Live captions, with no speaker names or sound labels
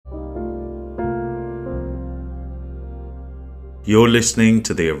You're listening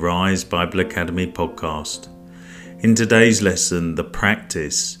to the Arise Bible Academy podcast. In today's lesson, The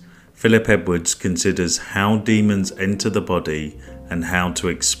Practice, Philip Edwards considers how demons enter the body and how to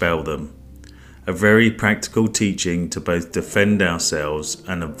expel them. A very practical teaching to both defend ourselves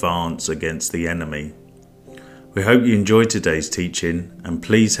and advance against the enemy. We hope you enjoyed today's teaching, and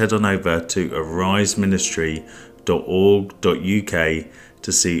please head on over to ariseministry.org.uk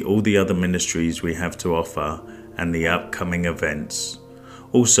to see all the other ministries we have to offer and the upcoming events.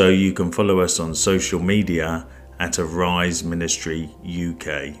 Also, you can follow us on social media at Arise Ministry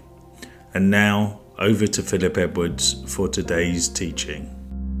UK. And now, over to Philip Edwards for today's teaching.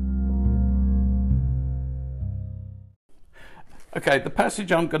 Okay, the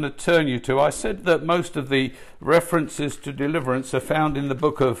passage I'm going to turn you to, I said that most of the references to deliverance are found in the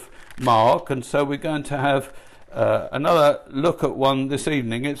book of Mark, and so we're going to have another look at one this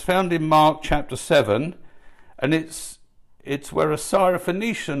evening. It's found in Mark chapter 7, and it's where a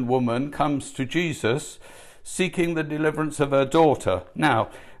Syrophoenician woman comes to Jesus seeking the deliverance of her daughter. Now,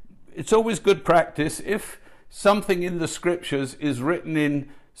 it's always good practice if something in the scriptures is written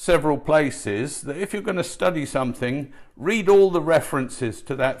in several places, that if you're going to study something, read all the references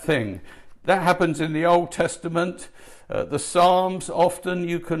to that thing. That happens in the Old Testament. The Psalms, often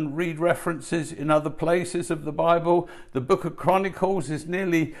you can read references in other places of the Bible. The book of Chronicles is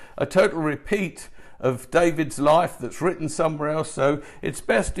nearly a total repeat of David's life that's written somewhere else. So it's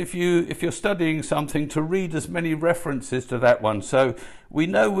best if you're studying something to read as many references to that one. So we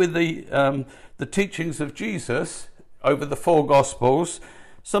know with the teachings of Jesus over the four Gospels,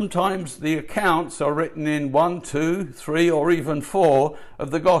 sometimes the accounts are written in 1, 2, 3, or even 4 of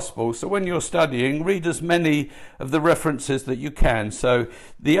the Gospels. So when you're studying, read as many of the references that you can. So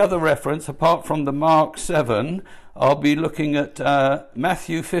the other reference, apart from the Mark 7, I'll be looking at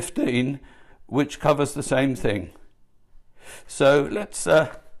Matthew 15, which covers the same thing. So let's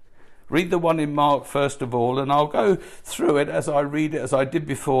read the one in Mark first of all, and I'll go through it as I read it, as I did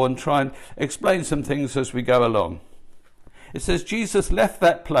before, and try and explain some things as we go along. It says, Jesus left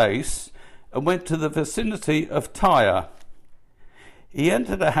that place and went to the vicinity of Tyre. He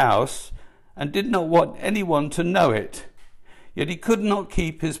entered a house and did not want anyone to know it, yet he could not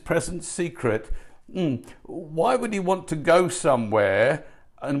keep his presence secret. Why would he want to go somewhere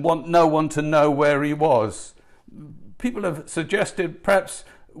and want no one to know where he was? People have suggested perhaps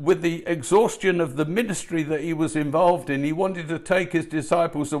with the exhaustion of the ministry that he was involved in, he wanted to take his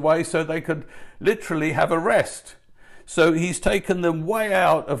disciples away so they could literally have a rest. So he's taken them way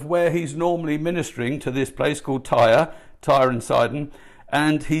out of where he's normally ministering to this place called Tyre and Sidon,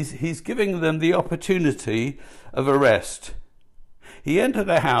 and he's giving them the opportunity of a rest. He entered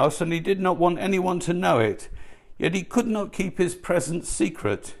a house and he did not want anyone to know it, yet he could not keep his presence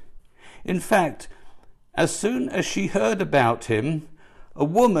secret. In fact, as soon as she heard about him, a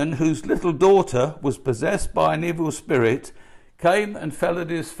woman whose little daughter was possessed by an evil spirit came and fell at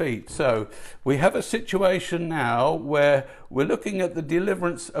his feet. So we have a situation now where we're looking at the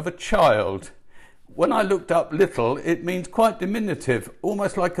deliverance of a child. When I looked up little, it means quite diminutive,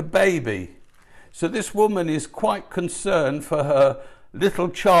 almost like a baby. So this woman is quite concerned for her little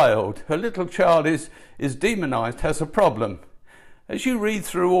child. Her little child is demonized, has a problem. As you read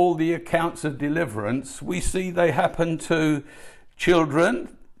through all the accounts of deliverance, we see they happen to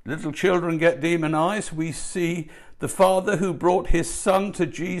children. Little children get demonized. We see the father who brought his son to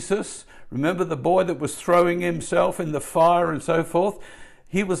Jesus. Remember the boy that was throwing himself in the fire and so forth?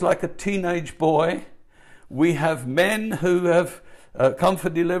 He was like a teenage boy. We have men who have come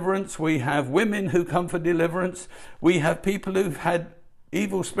for deliverance. We have women who come for deliverance. We have people who've had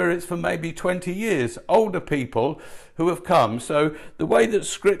evil spirits for maybe 20 years, older people who have come. So the way that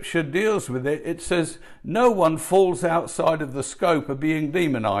Scripture deals with it, it says no one falls outside of the scope of being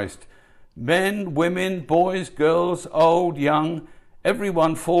demonized. Men, women, boys, girls, old, young,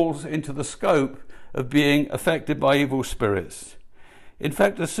 everyone falls into the scope of being affected by evil spirits. In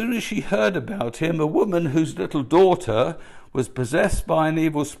fact, as soon as she heard about him, a woman whose little daughter was possessed by an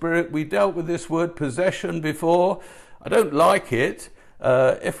evil spirit. We dealt with this word possession before. I don't like it.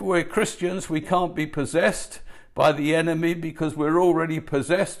 If we're Christians, we can't be possessed by the enemy because we're already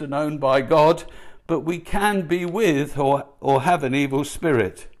possessed and owned by God, but we can be with or have an evil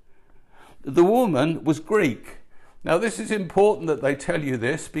spirit. The woman was Greek. Now this is important that they tell you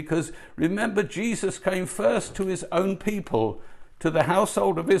this, because remember, Jesus came first to his own people, to the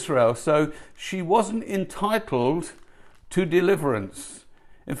household of Israel, so she wasn't entitled to deliverance.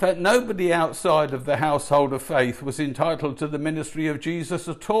 In fact, nobody outside of the household of faith was entitled to the ministry of Jesus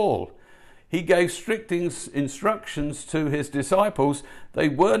at all. He gave strict instructions to his disciples. They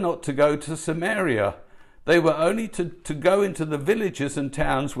were not to go to Samaria. They were only to go into the villages and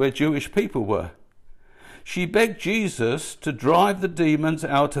towns where Jewish people were. She begged Jesus to drive the demons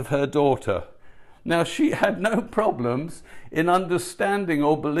out of her daughter. Now, she had no problems in understanding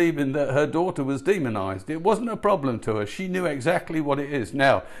or believing that her daughter was demonized. It wasn't a problem to her. She knew exactly what it is.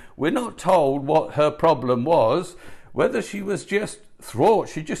 Now, we're not told what her problem was, whether she was just thwart.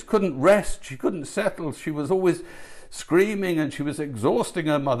 She just couldn't rest. She couldn't settle. She was always screaming and she was exhausting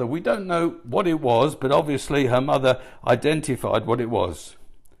her mother. We don't know what it was, but obviously her mother identified what it was.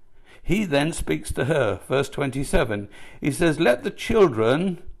 He then speaks to her, verse 27. He says, "Let the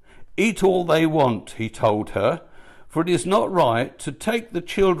children eat all they want," he told her, "for it is not right to take the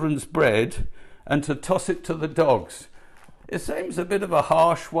children's bread and to toss it to the dogs." It seems a bit of a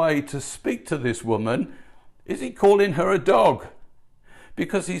harsh way to speak to this woman. Is he calling her a dog?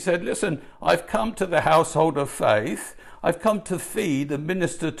 Because he said, listen, I've come to the household of faith. I've come to feed and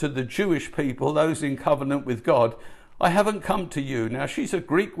minister to the Jewish people, those in covenant with God. I haven't come to you. Now, she's a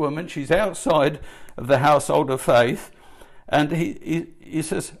Greek woman. She's outside of the household of faith. And he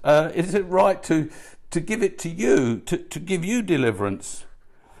says, is it right to give it to you, to give you deliverance?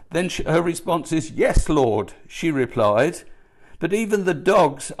 Then her response is, "Yes, Lord," she replied. "But even the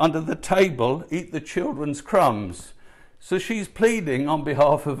dogs under the table eat the children's crumbs." So she's pleading on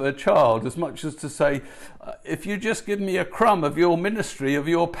behalf of her child, as much as to say, if you just give me a crumb of your ministry, of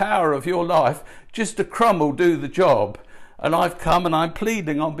your power, of your life, just a crumb will do the job. And I've come and I'm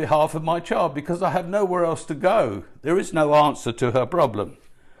pleading on behalf of my child because I have nowhere else to go. There is no answer to her problem.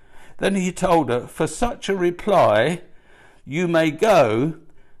 Then he told her, "For such a reply, you may go.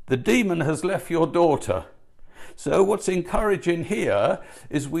 The demon has left your daughter." So what's encouraging here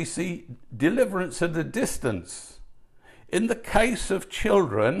is we see deliverance at a distance. In the case of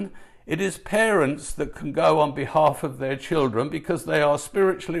children, it is parents that can go on behalf of their children because they are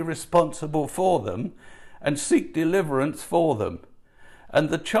spiritually responsible for them and seek deliverance for them. And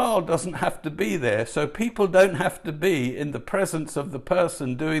the child doesn't have to be there, so people don't have to be in the presence of the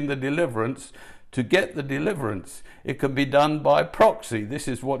person doing the deliverance to get the deliverance. It can be done by proxy. This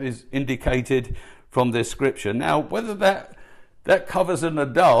is what is indicated from this scripture. Now, whether that covers an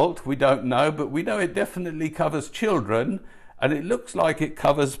adult, we don't know, but we know it definitely covers children, and it looks like it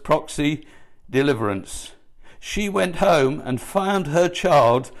covers proxy deliverance. She went home and found her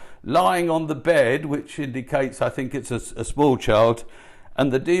child lying on the bed, which indicates, I think it's a small child,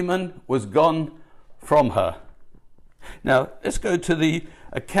 and the demon was gone from her. Now, let's go to the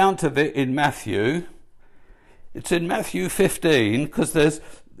account of it in Matthew. It's in Matthew 15, because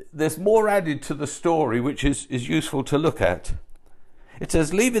there's more added to the story, which is useful to look at. It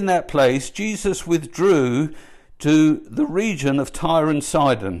says, "Leaving that place, Jesus withdrew to the region of Tyre and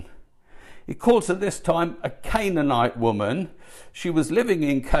Sidon. He calls her this time a Canaanite woman. She was living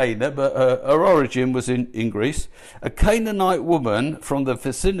in Cana, but her origin was in Greece. A Canaanite woman from the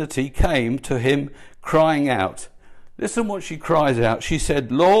vicinity came to him crying out." Listen what she cries out. She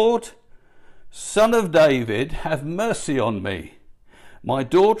said, "Lord, Son of David, have mercy on me. My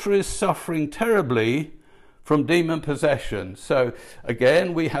daughter is suffering terribly from demon possession." So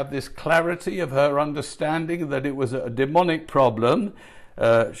again, we have this clarity of her understanding that it was a demonic problem.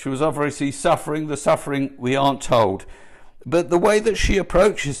 She was obviously suffering. The suffering we aren't told. But the way that she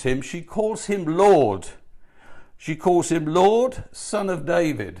approaches him, she calls him Lord. She calls him Lord, Son of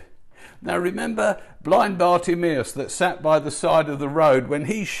David. Now remember blind Bartimaeus that sat by the side of the road. When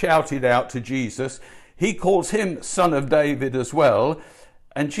he shouted out to Jesus, he calls him Son of David as well.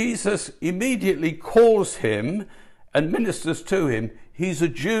 And Jesus immediately calls him and ministers to him. He's a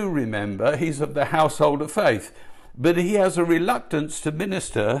Jew, remember. He's of the household of faith. But he has a reluctance to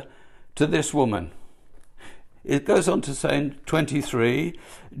minister to this woman. It goes on to say in 23,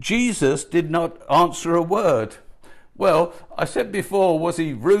 Jesus did not answer a word. Well, I said before, was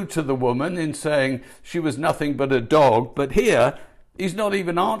he rude to the woman in saying she was nothing but a dog? But here, he's not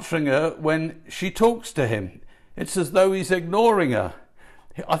even answering her when she talks to him. It's as though he's ignoring her.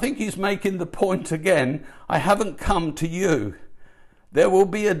 I think he's making the point again, I haven't come to you. There will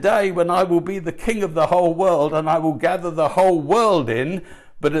be a day when I will be the king of the whole world and I will gather the whole world in,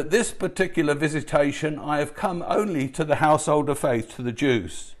 but at this particular visitation I have come only to the household of faith, to the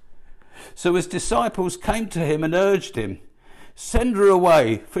Jews. So his disciples came to him and urged him, "Send her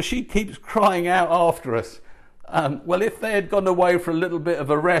away, for she keeps crying out after us." Well, if they had gone away for a little bit of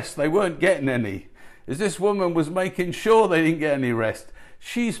a rest, they weren't getting any. As this woman was making sure they didn't get any rest.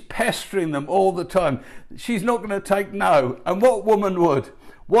 She's pestering them all the time. She's not going to take no. And what woman would?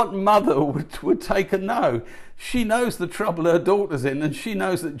 What mother would take a no? She knows the trouble her daughter's in, and she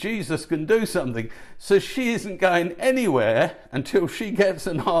knows that Jesus can do something. So she isn't going anywhere until she gets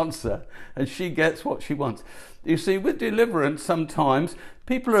an answer and she gets what she wants. You see, with deliverance, sometimes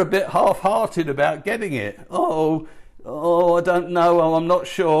people are a bit half-hearted about getting it. Oh, I don't know. Oh, I'm not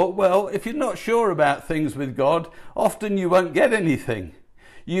sure. Well, if you're not sure about things with God, often you won't get anything.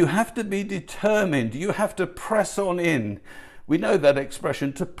 You have to be determined. You have to press on in. We know that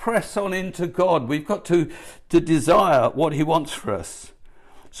expression, to press on into God. We've got to desire what he wants for us.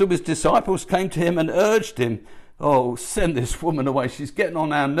 So his disciples came to him and urged him, oh, send this woman away. She's getting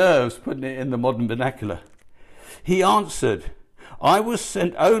on our nerves, putting it in the modern vernacular. He answered, I was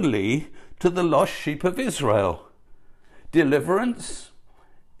sent only to the lost sheep of Israel. Deliverance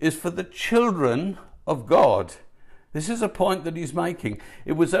is for the children of God. This is a point that he's making.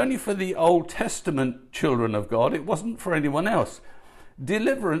 It was only for the Old Testament children of God. It wasn't for anyone else.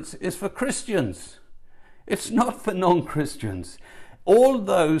 Deliverance is for Christians. It's not for non-Christians. All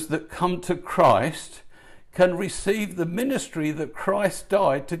those that come to Christ can receive the ministry that Christ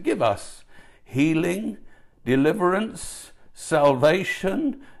died to give us. Healing, deliverance,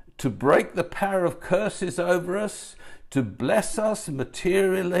 salvation, to break the power of curses over us, to bless us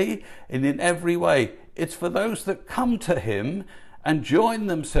materially and in every way. It's for those that come to him and join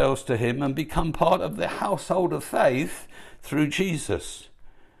themselves to him and become part of the household of faith through Jesus.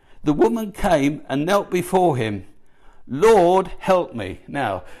 The woman came and knelt before him. Lord, help me.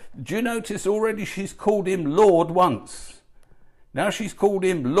 Now, do you notice already she's called him Lord once? Now she's called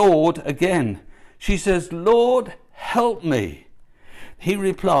him Lord again. She says, Lord, help me. He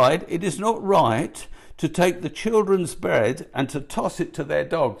replied, it is not right to take the children's bread and to toss it to their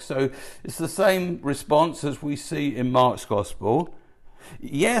dogs. So it's the same response as we see in Mark's Gospel.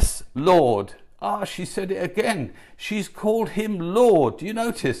 Yes, Lord. She said it again. She's called him Lord. Do you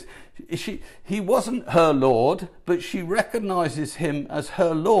notice? He wasn't her Lord, but she recognizes him as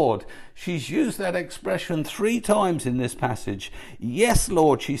her Lord. She's used that expression 3 times in this passage. Yes,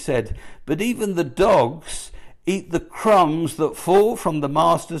 Lord, she said, but even the dogs eat the crumbs that fall from the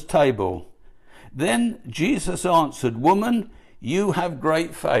master's table. Then Jesus answered, woman, you have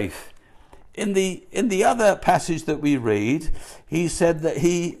great faith. In the other passage that we read, he said that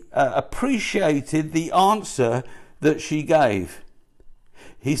he appreciated the answer that she gave.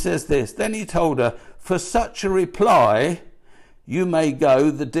 He says this, then he told her, for such a reply, you may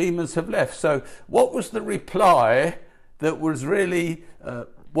go, the demons have left. So what was the reply that was really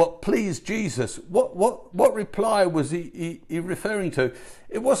what pleased Jesus? What reply was he referring to?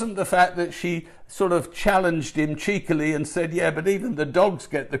 It wasn't the fact that she sort of challenged him cheekily and said, yeah, but even the dogs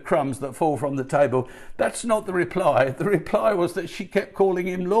get the crumbs that fall from the table. That's not the reply. The reply was that she kept calling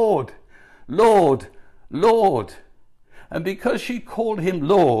him Lord, Lord, Lord. And because she called him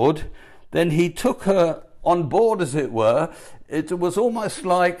Lord, then he took her on board, as it were. It was almost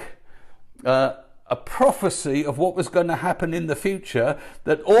like a prophecy of what was going to happen in the future,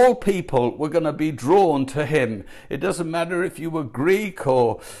 that all people were going to be drawn to him. It doesn't matter if you were Greek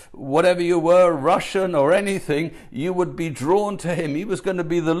or whatever you were, Russian or anything, you would be drawn to him. He was going to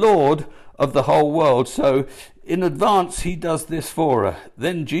be the Lord of the whole world. So in advance, he does this for her.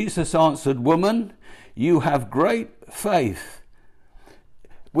 Then Jesus answered, woman, you have great faith.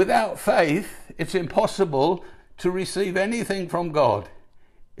 Without faith, it's impossible to receive anything from God.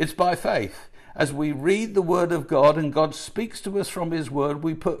 It's by faith. As we read the word of God and God speaks to us from his word,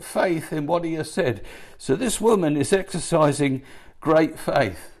 we put faith in what he has said. So this woman is exercising great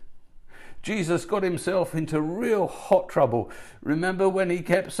faith. Jesus got himself into real hot trouble. Remember when he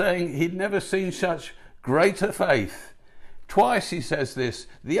kept saying he'd never seen such greater faith? Twice he says this.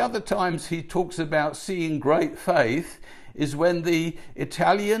 The other times he talks about seeing great faith is when the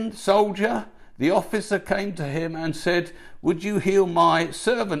Italian soldier, the officer, came to him and said, would you heal my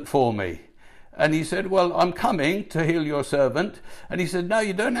servant for me? And he said, well, I'm coming to heal your servant. And he said, no,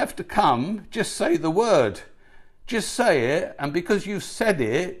 you don't have to come. Just say the word. Just say it. And because you've said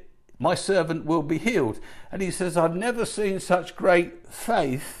it, my servant will be healed. And he says, I've never seen such great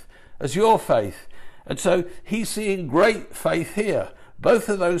faith as your faith. And so he's seeing great faith here. Both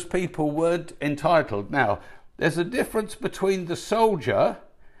of those people weren't entitled. Now, there's a difference between the soldier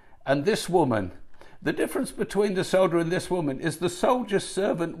and this woman. The difference between the soldier and this woman is the soldier's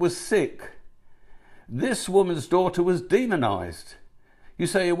servant was sick. This woman's daughter was demonized. You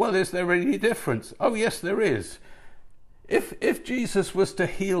say, well, is there any difference? Oh, yes, there is. If Jesus was to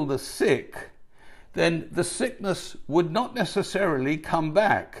heal the sick, then the sickness would not necessarily come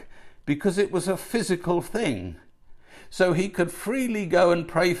back because it was a physical thing. so he could freely go and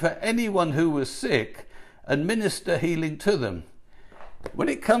pray for anyone who was sick and minister healing to them. When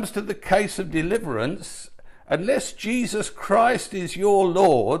it comes to the case of deliverance, unless Jesus Christ is your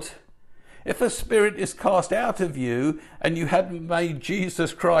Lord, if a spirit is cast out of you and you haven't made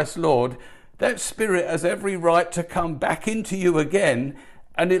Jesus Christ Lord, that spirit has every right to come back into you again,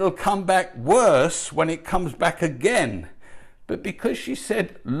 and it'll come back worse when it comes back again. But because she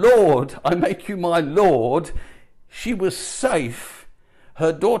said, Lord, I make you my Lord, she was safe.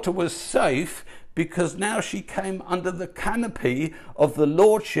 Her daughter was safe because now she came under the canopy of the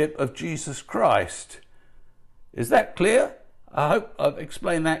Lordship of Jesus Christ. Is that clear? I hope I've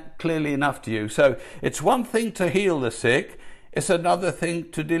explained that clearly enough to you. So it's one thing to heal the sick, it's another thing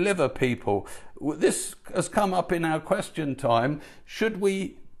to deliver people. This has come up in our question time. Should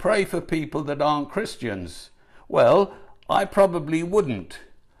we pray for people that aren't Christians? Well, I probably wouldn't.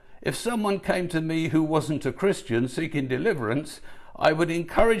 If someone came to me who wasn't a Christian seeking deliverance, I would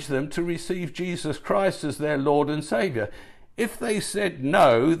encourage them to receive Jesus Christ as their Lord and Saviour. If they said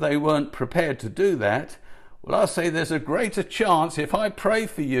no, they weren't prepared to do that, well, I'll say there's a greater chance if I pray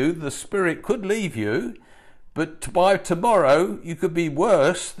for you, the Spirit could leave you, but by tomorrow you could be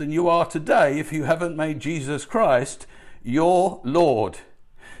worse than you are today if you haven't made Jesus Christ your Lord.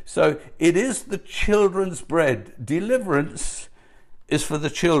 So it is the children's bread. Deliverance is for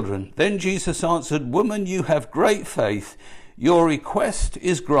the children. Then Jesus answered, Woman, you have great faith. Your request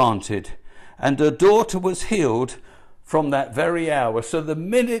is granted. And her daughter was healed from that very hour. So the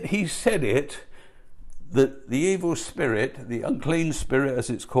minute he said it, the evil spirit, the unclean spirit as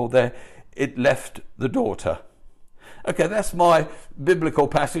it's called there, it left the daughter. Okay, that's my biblical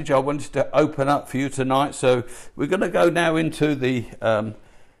passage I wanted to open up for you tonight. So we're going to go now into the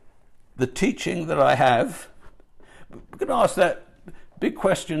teaching that I have. We're going to ask that big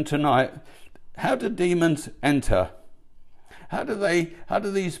question tonight. How do demons enter? How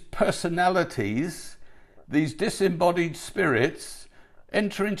do these personalities, these disembodied spirits,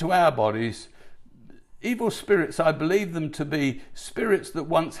 enter into our bodies? Evil spirits, I believe them to be spirits that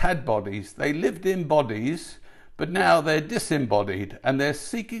once had bodies. They lived in bodies, but now they're disembodied, and they're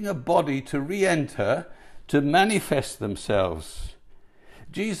seeking a body to re-enter, to manifest themselves.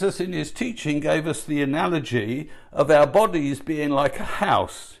 Jesus in his teaching gave us the analogy of our bodies being like a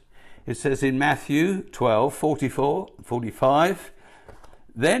house. It says in Matthew 12:44-45,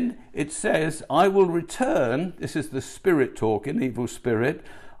 then it says, I will return, this is the spirit talking, evil spirit,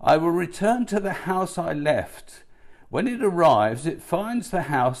 I will return to the house I left. When it arrives, it finds the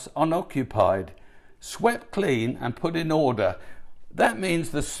house unoccupied, swept clean and put in order. That means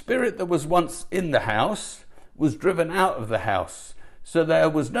the spirit that was once in the house was driven out of the house. So there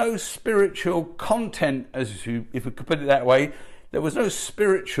was no spiritual content, if we could put it that way. There was no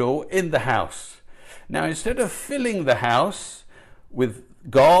spiritual in the house. Now, instead of filling the house with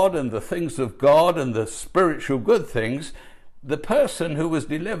God and the things of God and the spiritual good things, the person who was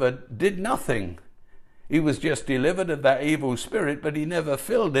delivered did nothing. He was just delivered of that evil spirit, but he never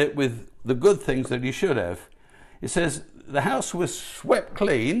filled it with the good things that he should have. It says the house was swept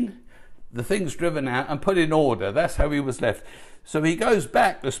clean, the things driven out and put in order. That's how he was left. So he goes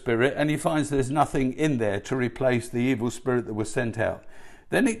back, the spirit, and he finds there's nothing in there to replace the evil spirit that was sent out.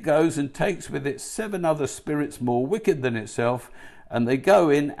 Then it goes and takes with it 7 other spirits more wicked than itself, and they go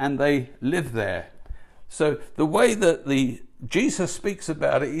in and they live there. So the way that Jesus speaks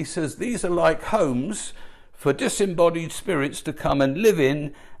about it, he says these are like homes for disembodied spirits to come and live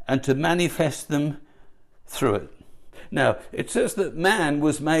in and to manifest them through it. Now, it says that man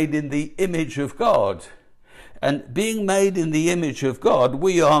was made in the image of God. And being made in the image of God,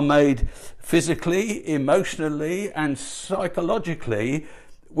 we are made physically, emotionally, and psychologically.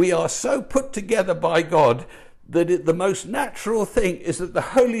 We are so put together by God that the most natural thing is that the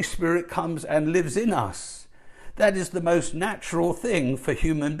Holy Spirit comes and lives in us. That is the most natural thing for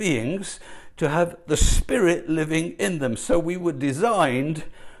human beings, to have the Spirit living in them. So we were designed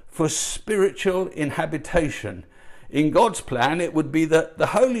for spiritual inhabitation. In God's plan, it would be that the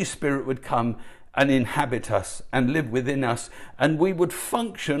Holy Spirit would come and inhabit us and live within us, and we would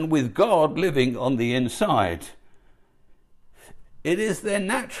function with God living on the inside. It is then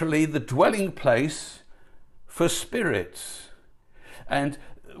naturally the dwelling place for spirits. And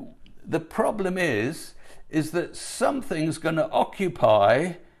the problem is that something's going to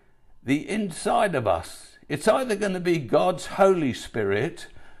occupy the inside of us. It's either going to be God's Holy Spirit,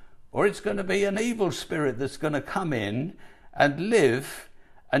 or it's going to be an evil spirit that's going to come in and live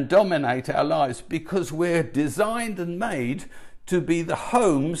and dominate our lives, because we're designed and made to be the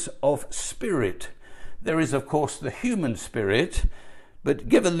homes of spirit. There is, of course, the human spirit, but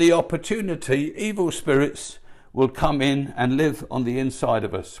given the opportunity, evil spirits will come in and live on the inside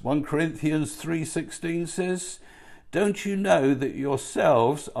of us. 1 Corinthians 3:16 says, "Don't you know that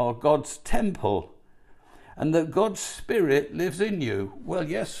yourselves are God's temple and that God's Spirit lives in you?" Well,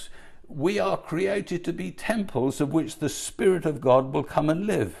 yes, we are created to be temples of which the Spirit of God will come and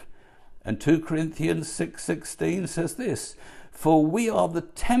live. And 2 Corinthians 6:16 says this, "For we are the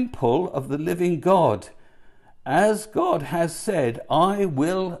temple of the living God. As God has said, I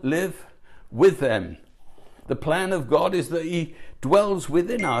will live with them." The plan of God is that he dwells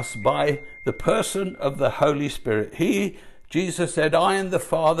within us by the person of the Holy Spirit. Jesus said, "I and the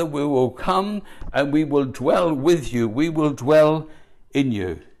Father, we will come and we will dwell with you. We will dwell in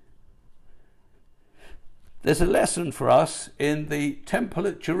you." There's a lesson for us in the temple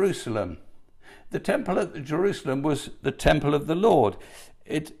at Jerusalem. The temple at Jerusalem was the temple of the Lord.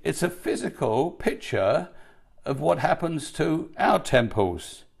 It's a physical picture of what happens to our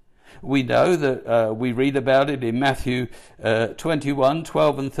temples. We know that we read about it in Matthew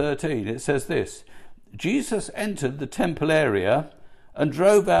 21:12 and 13. It says this, "Jesus entered the temple area and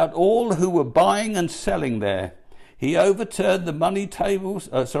drove out all who were buying and selling there. He overturned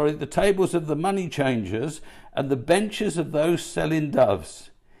the tables of the money changers and the benches of those selling doves.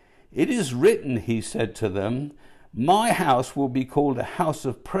 'It is written,' he said to them, 'my house will be called a house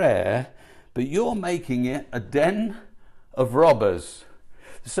of prayer, but you're making it a den of robbers.'"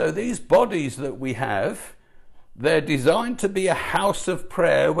 So these bodies that we have, they're designed to be a house of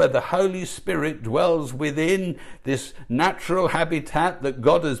prayer where the Holy Spirit dwells within this natural habitat that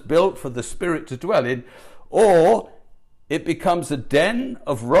God has built for the Spirit to dwell in, or it becomes a den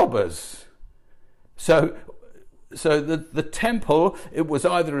of robbers. So the temple, it was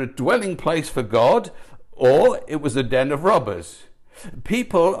either a dwelling place for God or it was a den of robbers.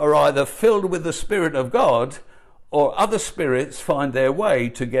 People are either filled with the Spirit of God or other spirits find their way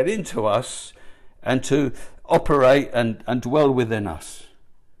to get into us and to operate and dwell within us.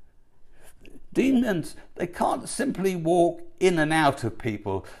 Demons, they can't simply walk in and out of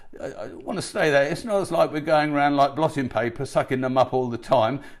people. I want to say that it's not as like we're going around like blotting paper, sucking them up all the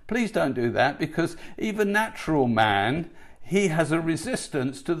time. Please don't do that, because even natural man, he has a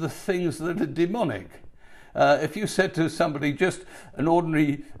resistance to the things that are demonic. If you said to somebody, just an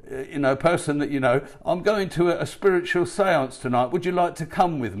ordinary person that I'm going to a spiritual seance tonight, would you like to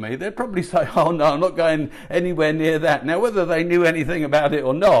come with me? They'd probably say, "Oh no, I'm not going anywhere near that." Now, whether they knew anything about it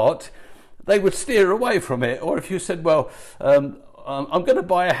or not, they would steer away from it. Or if you said, "Well, I'm going to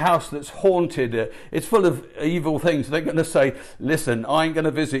buy a house that's haunted, it's full of evil things," they're going to say, "Listen, I ain't going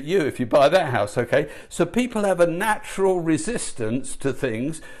to visit you if you buy that house," okay? So people have a natural resistance to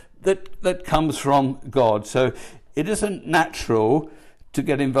things that comes from God. So it isn't natural to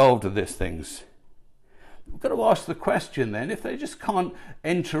get involved with these things. We've got to ask the question then, if they just can't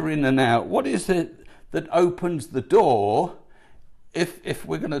enter in and out, what is it that opens the door? If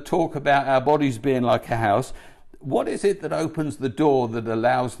we're going to talk about our bodies being like a house, what is it that opens the door that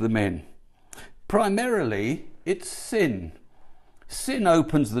allows them in? Primarily, it's sin. Sin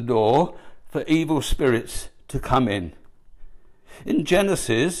opens the door for evil spirits to come in. In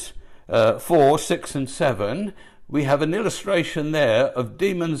Genesis 4, 6 and 7, we have an illustration there of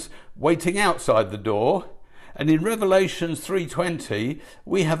demons waiting outside the door. And in Revelation 3:20,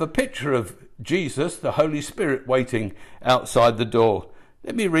 we have a picture of Jesus, the Holy Spirit, waiting outside the door.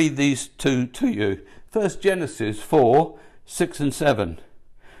 Let me read these two to you. First, Genesis 4, 6 and 7.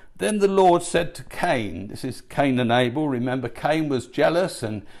 "Then the Lord said to Cain," this is Cain and Abel. Remember, Cain was jealous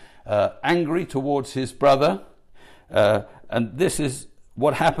and angry towards his brother. And this is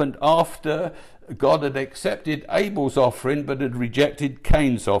what happened after God had accepted Abel's offering but had rejected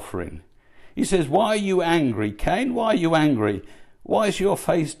Cain's offering. He says, "Why are you angry, Cain? Why are you angry? Why is your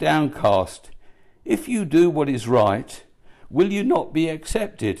face downcast? If you do what is right, will you not be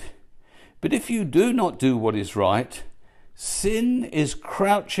accepted? But if you do not do what is right, sin is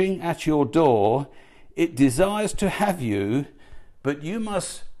crouching at your door. It desires to have you, but you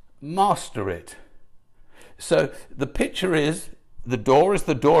must master it." So the picture is the door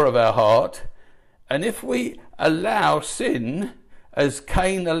of our heart. And if we allow sin, as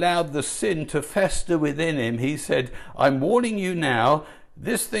Cain allowed the sin to fester within him, he said, "I'm warning you now,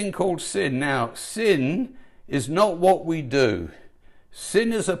 this thing called sin." Now, sin is not what we do.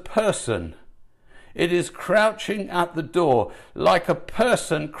 Sin is a person. It is crouching at the door, like a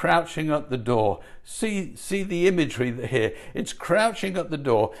person crouching at the door. See the imagery here. It's crouching at the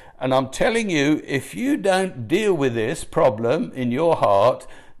door. And I'm telling you, if you don't deal with this problem in your heart,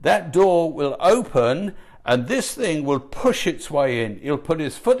 that door will open and this thing will push its way in. He'll put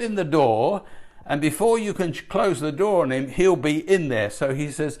his foot in the door, and before you can close the door on him, he'll be in there. So he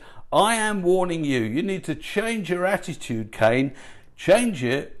says, I am warning you. You need to change your attitude, Cain. Change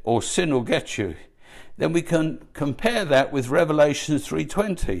it or sin will get you. Then we can compare that with Revelation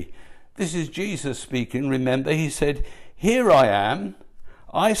 3:20. This is Jesus speaking. Remember, he said, "Here I am.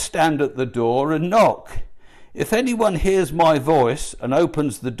 I stand at the door and knock. If anyone hears my voice and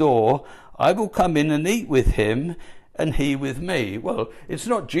opens the door, I will come in and eat with him and he with me." Well, it's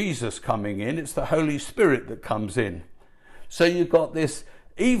not Jesus coming in, it's the Holy Spirit that comes in. So you've got this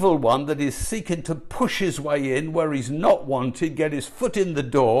evil one that is seeking to push his way in where he's not wanted, get his foot in the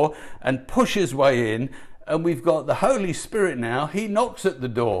door and push his way in. And we've got the Holy Spirit now. He knocks at the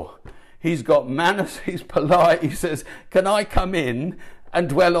door. He's got manners, he's polite. He says, "Can I come in and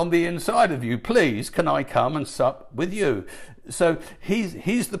dwell on the inside of you? Please, can I come and sup with you?" So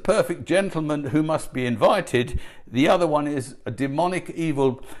he's the perfect gentleman who must be invited. The other one is a demonic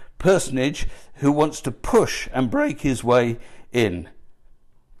evil personage who wants to push and break his way in.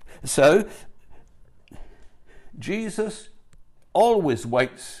 So Jesus always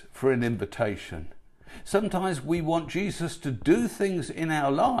waits for an invitation. Sometimes we want Jesus to do things in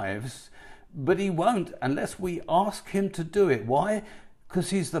our lives, but he won't unless we ask him to do it. Why? Because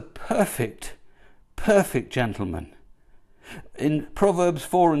he's the perfect gentleman. In Proverbs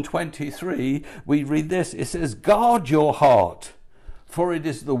 4:23, we read this. It says, "Guard your heart, for it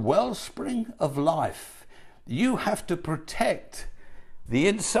is the wellspring of life." You have to protect the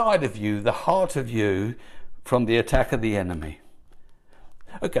inside of you, the heart of you, from the attack of the enemy.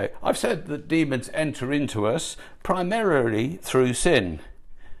 Okay, I've said that demons enter into us primarily through sin.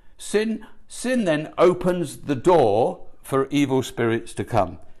 Sin then opens the door for evil spirits to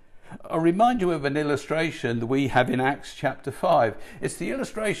come. I'll remind you of an illustration that we have in Acts chapter 5. It's the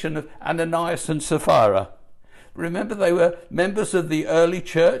illustration of Ananias and Sapphira. Remember, they were members of the early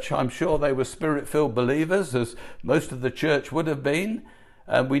church. I'm sure they were spirit-filled believers, as most of the church would have been.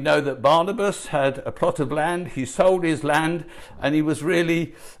 And we know that Barnabas had a plot of land. He sold his land, and he was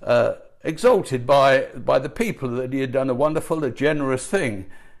really exalted by the people that he had done a wonderful, a generous thing.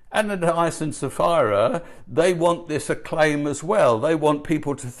 Ananias and Sapphira, they want this acclaim as well. They want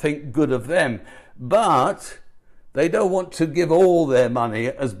people to think good of them. But they don't want to give all their money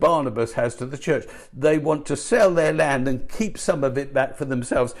as Barnabas has to the church. They want to sell their land and keep some of it back for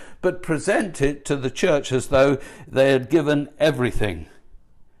themselves, but present it to the church as though they had given everything.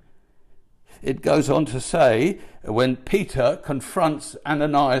 It goes on to say, when Peter confronts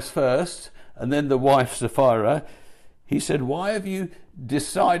Ananias first, and then the wife Sapphira, he said, "Why have you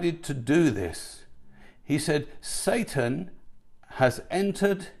decided to do this?" He said, "Satan has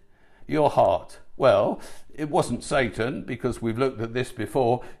entered your heart." Well, it wasn't Satan, because we've looked at this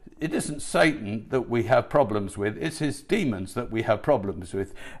before. It isn't Satan that we have problems with. It's his demons that we have problems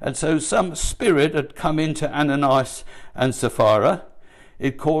with. And so some spirit had come into Ananias and Sapphira.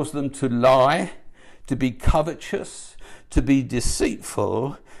 It caused them to lie, to be covetous, to be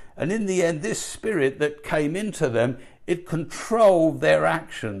deceitful. And in the end, this spirit that came into them, it controlled their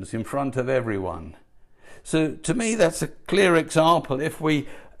actions in front of everyone. So to me, that's a clear example. If we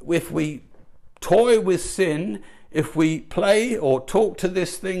toy with sin, if we play or talk to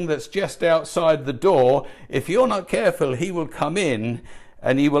this thing that's just outside the door, if you're not careful, he will come in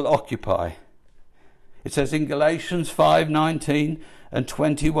and he will occupy. It says in Galatians 5:19 and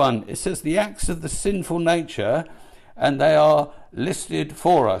 21, it says the acts of the sinful nature, and they are listed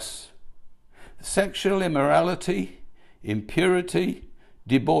for us: sexual immorality, impurity,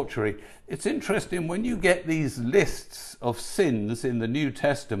 debauchery. It's interesting, when you get these lists of sins in the New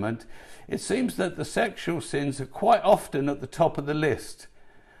Testament, it seems that the sexual sins are quite often at the top of the list.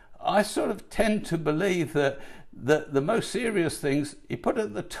 I sort of tend to believe that the most serious things you put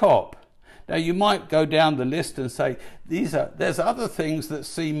at the top. Now, you might go down the list and say there's other things that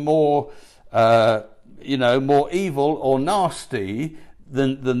seem more more evil or nasty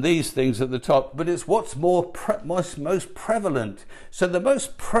than these things at the top, but it's what's most prevalent. So the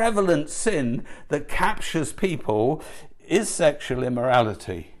most prevalent sin that captures people is sexual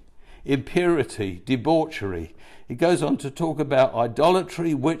immorality, impurity, debauchery. It goes on to talk about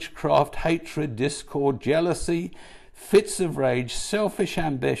idolatry, witchcraft, hatred, discord, jealousy, fits of rage, selfish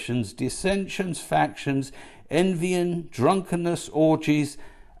ambitions, dissensions, factions, envying, drunkenness, orgies,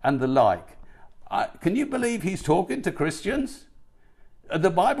 and the like. Can you believe he's talking to Christians? The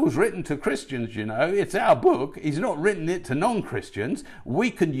Bible's written to Christians, you know. It's our book. He's not written it to non-Christians.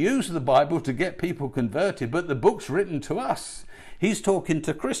 We can use the Bible to get people converted, but the book's written to us. He's talking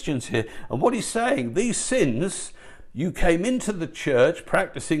to Christians here. And what he's saying, these sins, you came into the church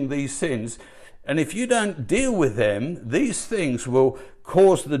practicing these sins, and if you don't deal with them, these things will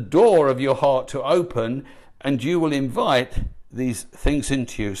cause the door of your heart to open, and you will invite these things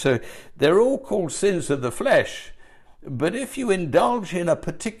into you. So they're all called sins of the flesh. But if you indulge in a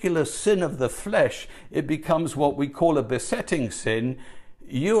particular sin of the flesh, it becomes what we call a besetting sin.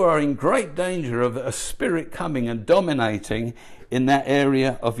 You are in great danger of a spirit coming and dominating in that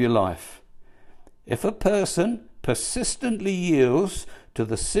area of your life. If a person persistently yields to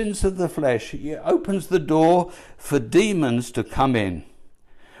the sins of the flesh, it opens the door for demons to come in.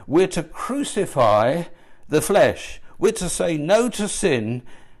 We're to crucify the flesh. We're to say no to sin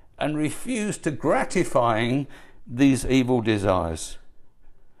and refuse to gratifying these evil desires.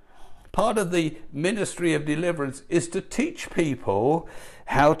 Part of the ministry of deliverance is to teach people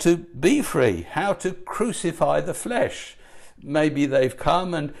how to be free, how to crucify the flesh. Maybe they've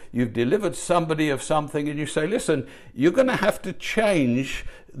come and you've delivered somebody of something and you say, listen, you're going to have to change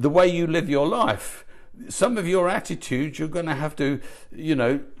the way you live your life. Some of your attitudes, you're going to have to,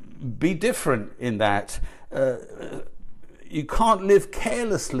 be different in that. You can't live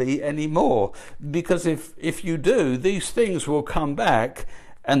carelessly anymore, because if you do, these things will come back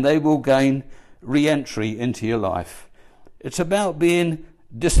and they will gain re-entry into your life. It's about being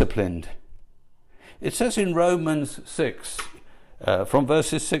disciplined. It says in Romans 6, from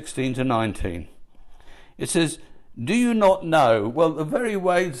verses 16 to 19, it says, do you not know? Well, the very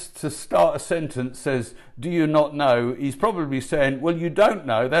way to start a sentence says, do you not know? He's probably saying, well, you don't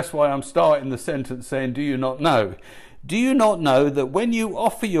know. That's why I'm starting the sentence saying, do you not know? Do you not know that when you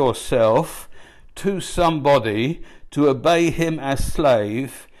offer yourself to somebody to obey him as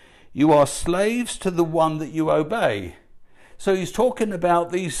slave, you are slaves to the one that you obey? So he's talking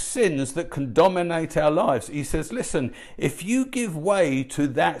about these sins that can dominate our lives. He says, listen, if you give way to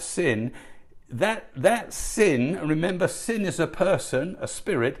that sin, that sin, remember, sin is a person, a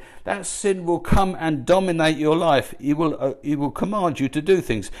spirit, that sin will come and dominate your life. He will command you to do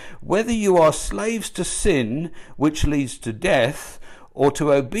things. Whether you are slaves to sin, which leads to death, or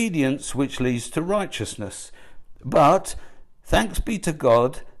to obedience, which leads to righteousness. But thanks be to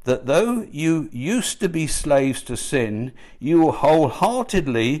God that though you used to be slaves to sin, you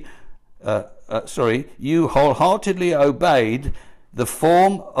wholeheartedly obeyed the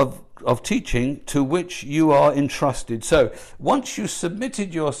form of teaching to which you are entrusted. So once you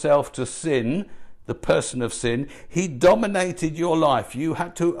submitted yourself to sin, the person of sin, he dominated your life. You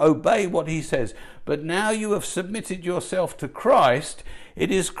had to obey what he says. But now you have submitted yourself to Christ.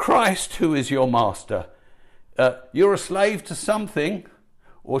 It is Christ who is your master. You're a slave to something,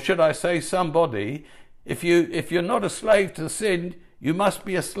 or should I say somebody. If you're not a slave to sin, you must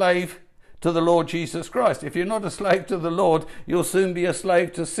be a slave to the Lord Jesus Christ. If you're not a slave to the Lord, you'll soon be a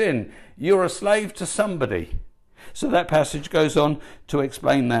slave to sin. You're a slave to somebody. So that passage goes on to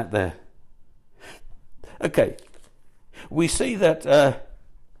explain that there. Okay, we see that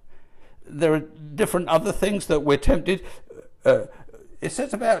there are different other things that we're tempted. It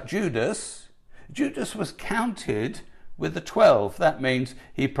says about Judas. Judas was counted with the 12. That means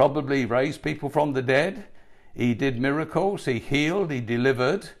he probably raised people from the dead. He did miracles. He healed. He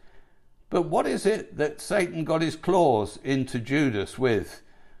delivered. But what is it that Satan got his claws into Judas with?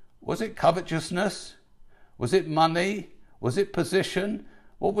 Was it covetousness? Was it money? Was it position?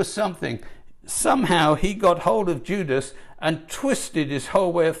 What was something? Somehow he got hold of Judas and twisted his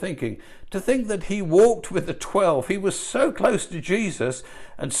whole way of thinking. To think that he walked with the 12, he was so close to Jesus,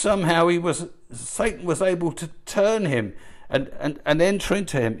 and somehow Satan was able to turn him and enter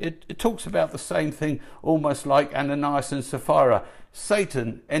into him. It talks about the same thing, almost like Ananias and Sapphira.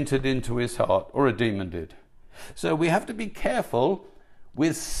 Satan entered into his heart, or a demon did. So we have to be careful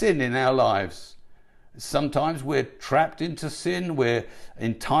with sin in our lives. Sometimes we're trapped into sin, we're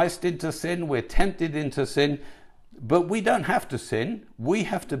enticed into sin, we're tempted into sin, but we don't have to sin. We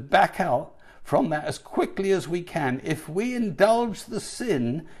have to back out from that as quickly as we can. If we indulge the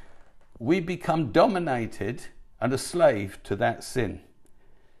sin, we become dominated and a slave to that sin.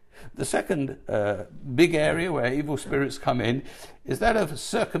 The second big area where evil spirits come in is that of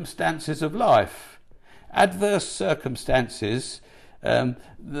circumstances of life. Adverse circumstances,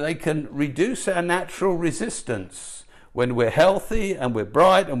 they can reduce our natural resistance. When we're healthy and we're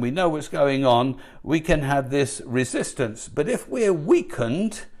bright and we know what's going on, we can have this resistance. But if we're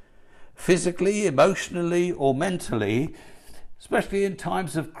weakened physically, emotionally, or mentally, especially in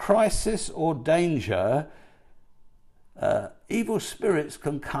times of crisis or danger, evil spirits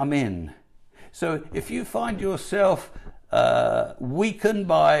can come in. So if you find yourself weakened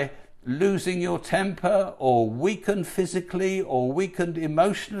by losing your temper, or weakened physically, or weakened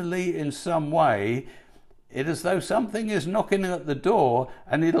emotionally in some way, it is as though something is knocking at the door,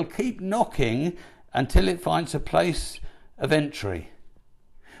 and it'll keep knocking until it finds a place of entry.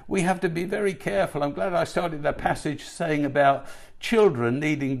 we have to be very careful. I'm glad I started that passage saying about children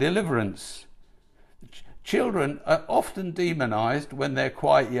needing deliverance. Children are often demonized when they're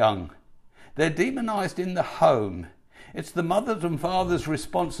quite young. They're demonized in the home. It's the mothers and fathers'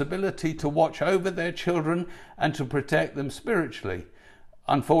 responsibility to watch over their children and to protect them spiritually.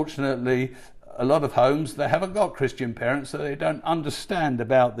 Unfortunately, a lot of homes, they haven't got Christian parents, so they don't understand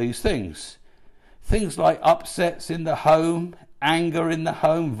about these things. Things like upsets in the home, anger in the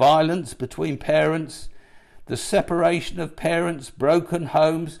home, violence between parents, the separation of parents, broken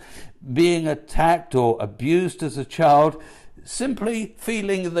homes, being attacked or abused as a child, simply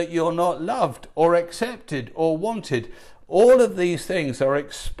feeling that you're not loved or accepted or wanted. All of these things are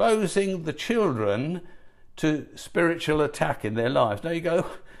exposing the children to spiritual attack in their lives. Now you go,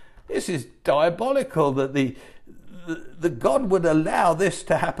 this is diabolical that the God would allow this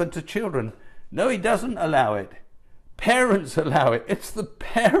to happen to children. No, he doesn't allow it. Parents allow it. It's the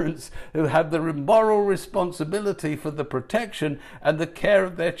parents who have the moral responsibility for the protection and the care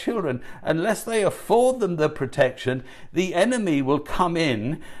of their children. Unless they afford them the protection, the enemy will come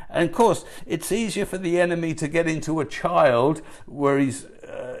in. And of course, it's easier for the enemy to get into a child where he's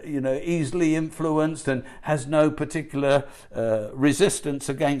easily influenced and has no particular resistance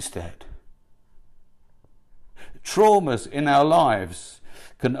against it. Traumas in our lives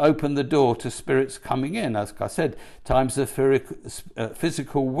can open the door to spirits coming in. As I said, times of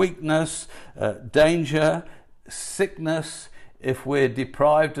physical weakness, danger, sickness, if we're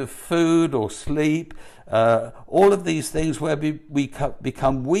deprived of food or sleep, all of these things where we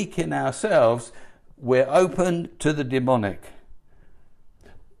become weak in ourselves, we're open to the demonic.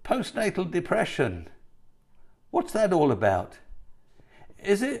 Postnatal depression. What's that all about?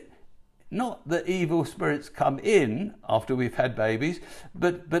 Is it not that evil spirits come in after we've had babies,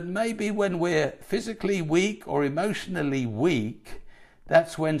 but maybe when we're physically weak or emotionally weak,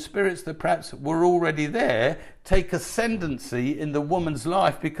 that's when spirits that perhaps were already there take ascendancy in the woman's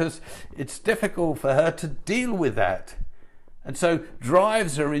life because it's difficult for her to deal with that. And so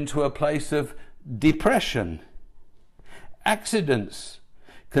drives her into a place of depression. Accidents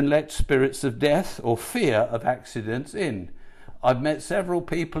can let spirits of death or fear of accidents in. I've met several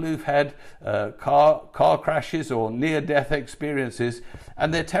people who've had car crashes or near-death experiences,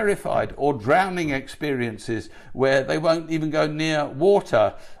 and they're terrified, or drowning experiences where they won't even go near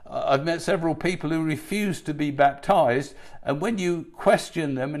water. I've met several people who refuse to be baptized, and when you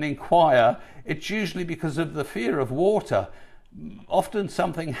question them and inquire, it's usually because of the fear of water. Often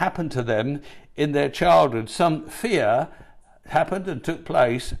something happened to them in their childhood. Some fear happened and took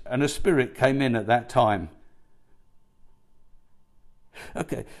place, and a spirit came in at that time.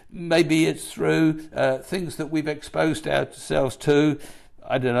 Okay, maybe it's through things that we've exposed ourselves to,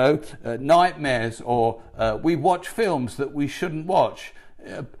 I don't know, nightmares, or we watch films that we shouldn't watch.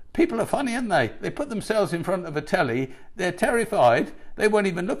 People are funny, aren't they? They put themselves in front of a telly, they're terrified, they won't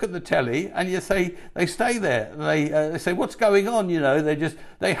even look at the telly, and you say they stay there. They say, what's going on?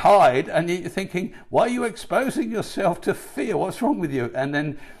 They hide, and you're thinking, why are you exposing yourself to fear? What's wrong with you? And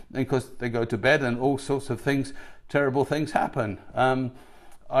then, because they go to bed and all sorts of things, terrible things happen.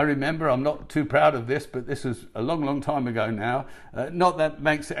 I remember, I'm not too proud of this, but this was a long, long time ago now. Not that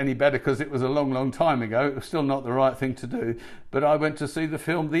makes it any better because it was a long, long time ago. It was still not the right thing to do. But I went to see the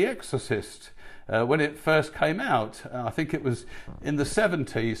film The Exorcist when it first came out. I think it was in the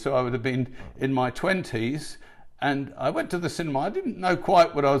 70s, so I would have been in my 20s. And I went to the cinema. I didn't know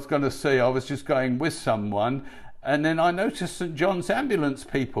quite what I was going to see. I was just going with someone. And then I noticed St. John's ambulance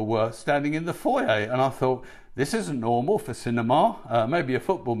people were standing in the foyer. And I thought, this isn't normal for cinema, maybe a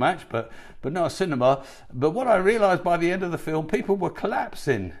football match, but not a cinema. But what I realised by the end of the film, people were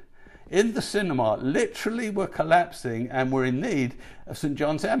collapsing in the cinema, literally were collapsing and were in need of St.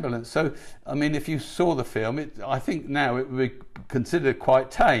 John's ambulance. So, I mean, if you saw the film, I think now it would be considered quite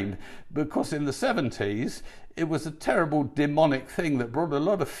tame, because in the 70s, it was a terrible demonic thing that brought a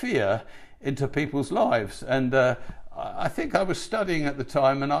lot of fear into people's lives. And I think I was studying at the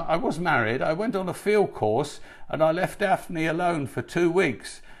time, and I was married. I went on a field course, and I left Daphne alone for 2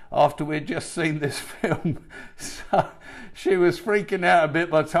 weeks after we'd just seen this film. So she was freaking out a bit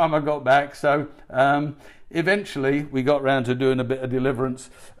by the time I got back. So eventually we got round to doing a bit of deliverance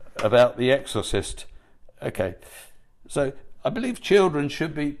about The Exorcist. Okay, so I believe children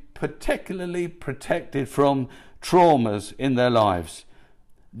should be particularly protected from traumas in their lives.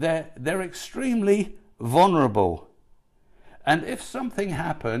 They're extremely vulnerable. And if something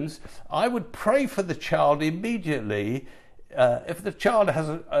happens, I would pray for the child immediately. If the child has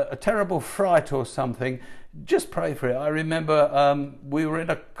a terrible fright or something, just pray for it. I remember we were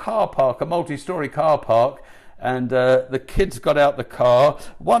in a car park, a multi-storey car park, and the kids got out the car.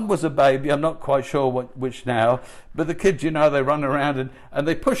 One was a baby, I'm not quite sure which now, but the kids, you know, they run around and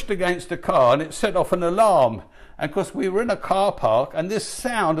they pushed against a car and it set off an alarm. And of course we were in a car park, and this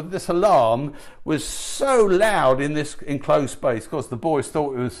sound of this alarm was so loud in this enclosed space. Of course the boys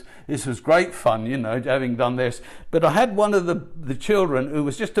thought this was great fun, you know, having done this. But I had one of the children who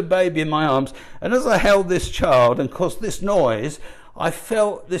was just a baby in my arms, and as I held this child, and of course this noise, I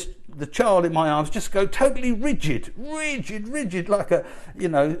felt the child in my arms just go totally rigid, like a, you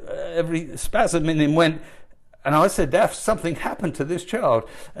know, every spasm in him went. And I said, Daph, something happened to this child.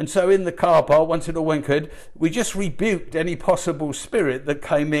 And so in the car park, once it all went good, we just rebuked any possible spirit that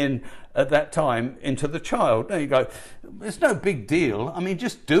came in at that time into the child. There you go. It's no big deal. I mean,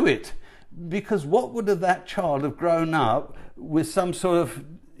 just do it. Because what would have that child have grown up with some sort of,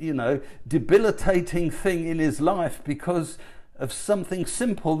 you know, debilitating thing in his life because of something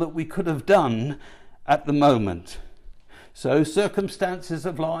simple that we could have done at the moment? So circumstances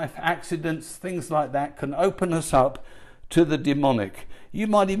of life, accidents, things like that can open us up to the demonic. You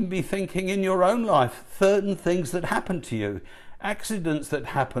might even be thinking in your own life, certain things that happened to you, accidents that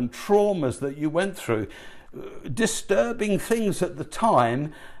happened, traumas that you went through, disturbing things at the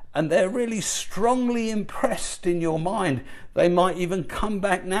time, and they're really strongly impressed in your mind. They might even come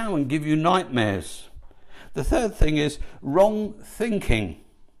back now and give you nightmares. The third thing is wrong thinking.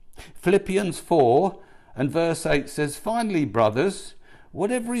 Philippians 4 and verse 8 says, "Finally, brothers,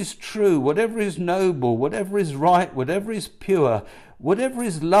 whatever is true, whatever is noble, whatever is right, whatever is pure, whatever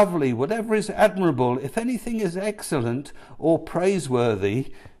is lovely, whatever is admirable, if anything is excellent or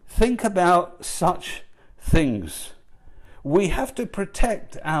praiseworthy, think about such things." We have to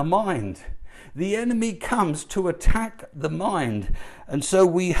protect our mind. The enemy comes to attack the mind, and so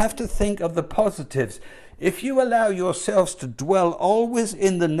we have to think of the positives. If you allow yourselves to dwell always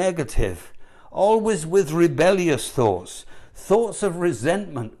in the negative, always with rebellious thoughts, thoughts of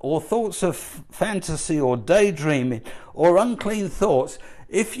resentment, or thoughts of fantasy or daydreaming or unclean thoughts,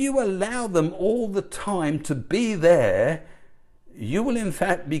 if you allow them all the time to be there, you will in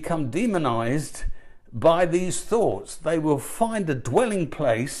fact become demonized by these thoughts. They will find a dwelling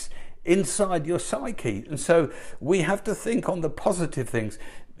place inside your psyche. And so we have to think on the positive things.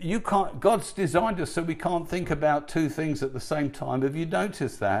 God's designed us so we can't think about two things at the same time. Have you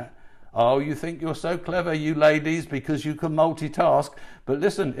noticed that? Oh, you think you're so clever, you ladies, because you can multitask. But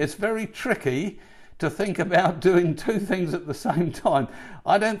listen, it's very tricky to think about doing two things at the same time.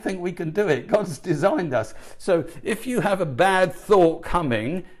 I don't think we can do it. God's designed us. So if you have a bad thought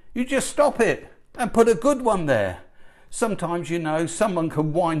coming, you just stop it and put a good one there. Sometimes, you know, someone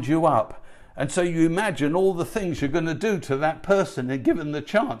can wind you up. And so you imagine all the things you're going to do to that person and give them the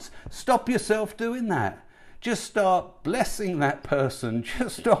chance. Stop yourself doing that. Just start blessing that person.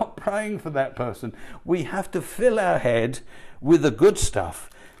 Just start praying for that person. We have to fill our head with the good stuff.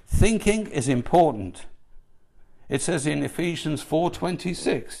 Thinking is important. It says in Ephesians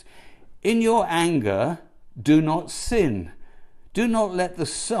 4:26, "In your anger, do not sin. Do not let the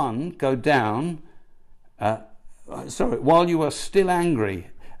sun go down while you are still angry."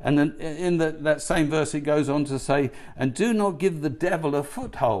 And then in that same verse it goes on to say, "And do not give the devil a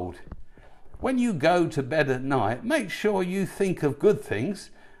foothold." When you go to bed at night, make sure you think of good things,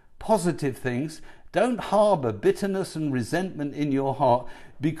 positive things. Don't harbour bitterness and resentment in your heart,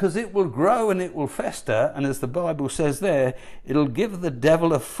 because it will grow and it will fester, and as the Bible says there, it'll give the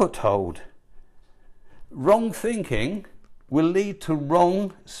devil a foothold. Wrong thinking will lead to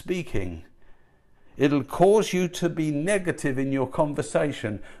wrong speaking. It'll cause you to be negative in your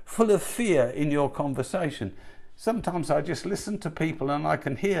conversation, full of fear in your conversation. Sometimes I just listen to people and I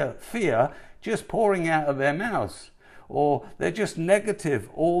can hear fear just pouring out of their mouths, or they're just negative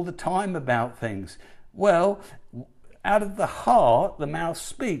all the time about things. Well, out of the heart, the mouth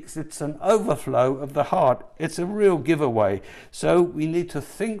speaks. It's an overflow of the heart. It's a real giveaway. So we need to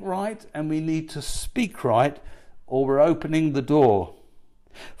think right and we need to speak right, or we're opening the door.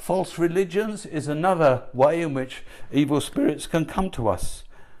 False religions is another way in which evil spirits can come to us.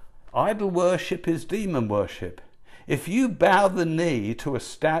 Idol worship is demon worship. If you bow the knee to a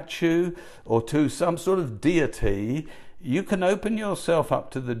statue or to some sort of deity, you can open yourself up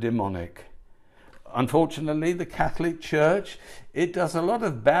to the demonic. Unfortunately, the Catholic Church, it does a lot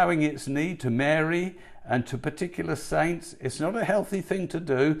of bowing its knee to Mary and to particular saints. It's not a healthy thing to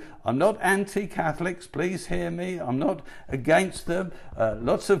do. I'm not anti-Catholics, please hear me. I'm not against them.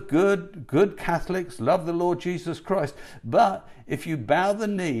 Lots of good Catholics love the Lord Jesus Christ. But if you bow the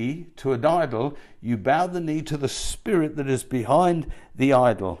knee to an idol, you bow the knee to the spirit that is behind the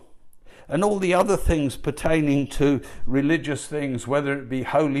idol. and all the other things pertaining to religious things, whether it be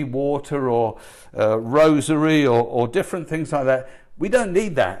holy water or rosary or different things like that. We don't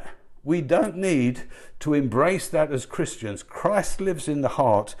need that. We don't need to embrace that as Christians. Christ lives in the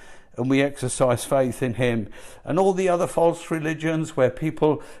heart, and we exercise faith in him. And all the other false religions where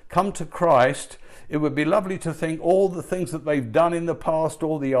people come to Christ, it would be lovely to think all the things that they've done in the past,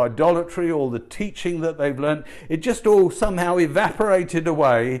 all the idolatry, all the teaching that they've learned, it just all somehow evaporated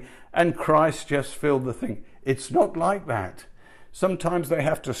away and Christ just filled the thing. It's not like that. Sometimes they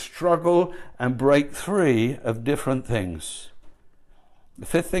have to struggle and break free of different things. The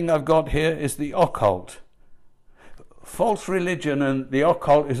fifth thing I've got here is the occult. False religion and the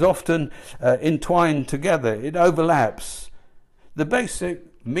occult is often entwined together. It overlaps. The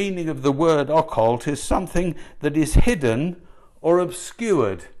basic meaning of the word occult is something that is hidden or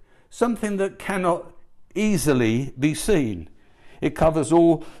obscured, something that cannot easily be seen. It covers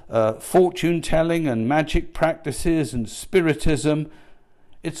all fortune telling and magic practices and spiritism.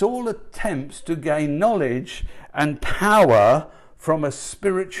 It's all attempts to gain knowledge and power from a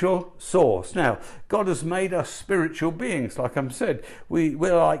spiritual source. Now, God has made us spiritual beings, like I said. We're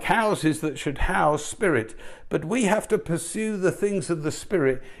like houses that should house spirit, but we have to pursue the things of the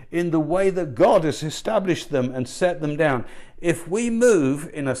spirit in the way that God has established them and set them down. If we move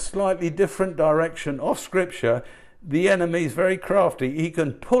in a slightly different direction off Scripture, the enemy is very crafty. He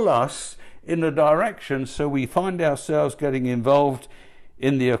can pull us in a direction so we find ourselves getting involved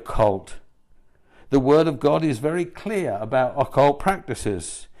in the occult. The Word of God is very clear about occult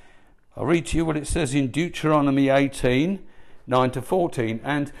practices. I'll read to you what it says in Deuteronomy 18, 9-14.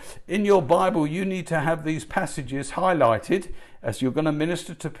 And in your Bible, you need to have these passages highlighted. As you're going to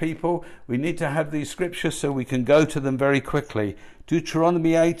minister to people, we need to have these scriptures so we can go to them very quickly.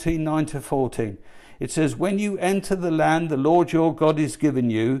 Deuteronomy 18, 9-14. It says, when you enter the land the Lord your God is giving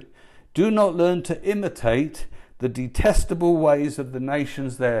you, do not learn to imitate the detestable ways of the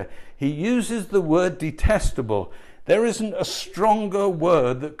nations there. He uses the word detestable. There isn't a stronger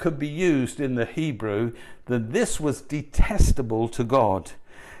word that could be used in the Hebrew than this was detestable to God.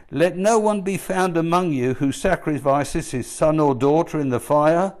 Let no one be found among you who sacrifices his son or daughter in the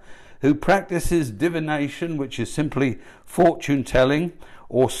fire, who practices divination, which is simply fortune telling,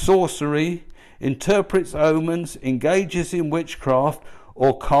 or sorcery, interprets omens, engages in witchcraft,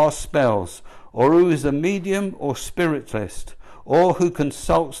 or casts spells, or who is a medium or spiritist, or who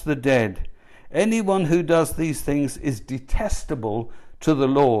consults the dead. Anyone who does these things is detestable to the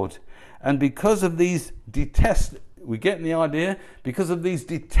Lord. And because of these we get the idea? Because of these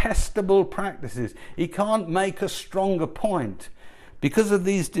detestable practices, he can't make a stronger point. Because of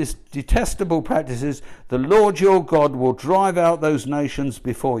these detestable practices, the Lord your God will drive out those nations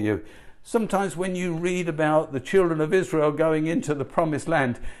before you. Sometimes when you read about the children of Israel going into the promised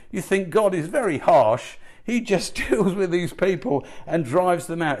land, you think God is very harsh. He just deals with these people and drives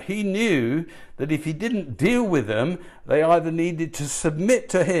them out. He knew that if he didn't deal with them, they either needed to submit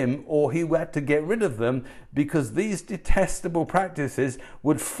to him or he had to get rid of them, because these detestable practices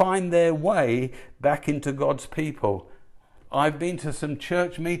would find their way back into God's people. I've been to some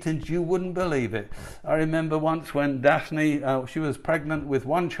church meetings, you wouldn't believe it. I remember once when Daphne, she was pregnant with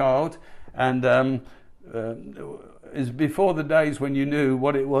one child, and is before the days when you knew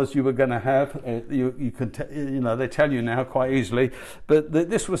what it was you were going to have. You could, they tell you now quite easily. But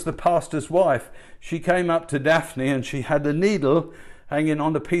this was the pastor's wife. She came up to Daphne and she had a needle hanging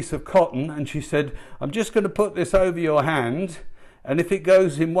on a piece of cotton, and she said, "I'm just going to put this over your hand. And if it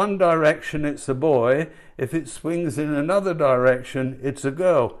goes in one direction, it's a boy. If it swings in another direction, it's a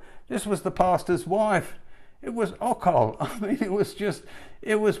girl." This was the pastor's wife. It was occult. I mean, it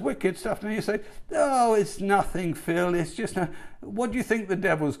was wicked stuff. And you say, "Oh, it's nothing, Phil. It's just what do you think the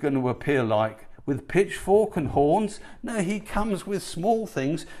devil's going to appear like? With pitchfork and horns?" No, he comes with small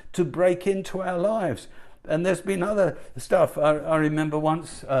things to break into our lives. And there's been other stuff. I remember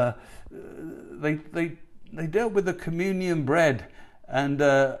once they dealt with the communion bread, and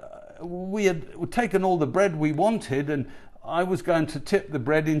we had taken all the bread we wanted, and I was going to tip the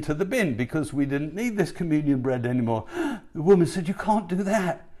bread into the bin because we didn't need this communion bread anymore. The woman said, "You can't do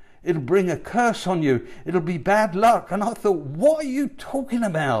that. It'll bring a curse on you. It'll be bad luck." And I thought, what are you talking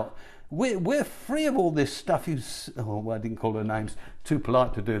about? We're free of all this stuff. I didn't call her names. Too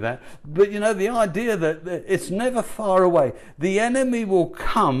polite to do that. But the idea that it's never far away. The enemy will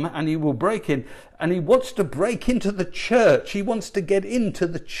come and he will break in, and he wants to break into the church. He wants to get into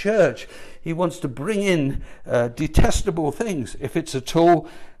the church. He wants to bring in detestable things, if it's at all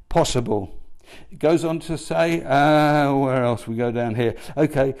possible. It goes on to say, where else we go down here?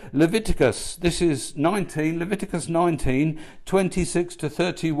 Okay, Leviticus. This is Leviticus 19, 26 to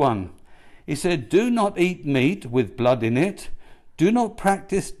 31. He said, do not eat meat with blood in it. Do not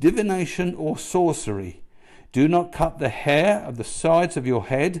practice divination or sorcery. Do not cut the hair of the sides of your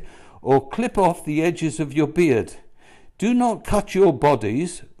head or clip off the edges of your beard. Do not cut your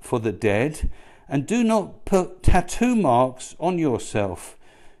bodies for the dead, and do not put tattoo marks on yourself.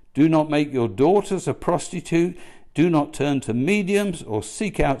 Do not make your daughters a prostitute. Do not turn to mediums or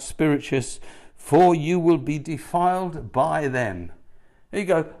seek out spiritists, for you will be defiled by them. There you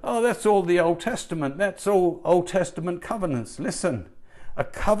go. Oh, that's all the Old Testament. That's all Old Testament covenants. Listen, a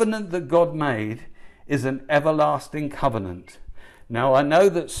covenant that God made is an everlasting covenant. Now, I know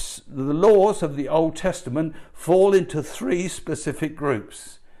that the laws of the Old Testament fall into three specific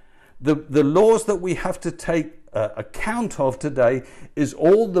groups. The laws that we have to take account of today is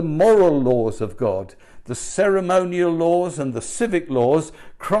all the moral laws of God, the ceremonial laws and the civic laws.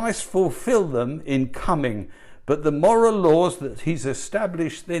 Christ fulfilled them in coming, but the moral laws that he's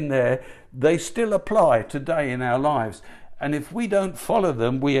established in there, they still apply today in our lives. And if we don't follow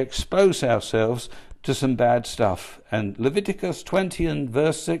them, we expose ourselves to some bad stuff. And Leviticus 20 and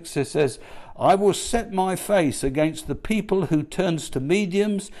verse 6, it says, I will set my face against the people who turns to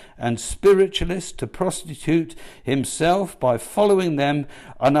mediums and spiritualists to prostitute himself by following them,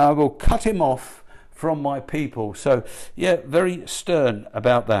 and I will cut him off from my people. So, yeah, very stern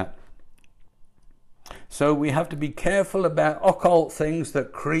about that. So we have to be careful about occult things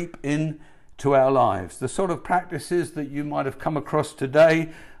that creep in to our lives. The sort of practices that you might have come across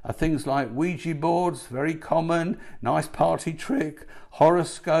today are things like Ouija boards, very common, nice party trick,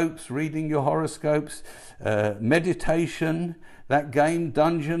 horoscopes, reading your horoscopes, meditation, that game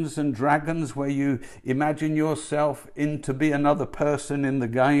Dungeons and Dragons where you imagine yourself to be another person in the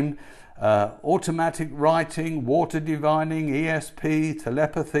game, automatic writing, water divining, ESP,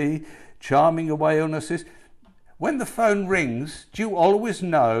 telepathy, charming away illnesses. When the phone rings, do you always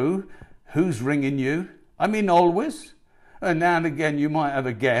know who's ringing you? I mean, always. And now and again you might have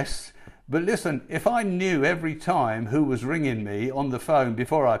a guess. But listen, if I knew every time who was ringing me on the phone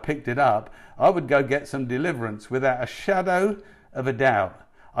before I picked it up, I would go get some deliverance without a shadow of a doubt.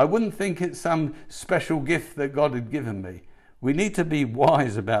 I wouldn't think it's some special gift that God had given me. We need to be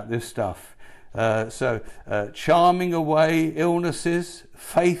wise about this stuff. Charming away illnesses,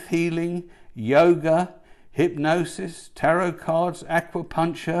 faith healing, yoga, hypnosis, tarot cards,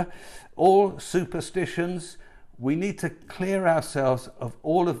 acupuncture, all superstitions. We need to clear ourselves of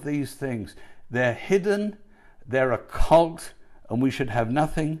all of these things. They're hidden, they're occult, and we should have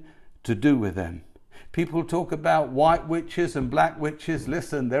nothing to do with them. People talk about white witches and black witches.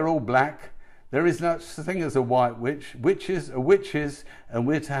 Listen, they're all black. There is no such thing as a white witch. Witches are witches, and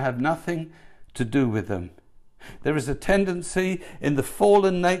we're to have nothing to do with them. There is a tendency in the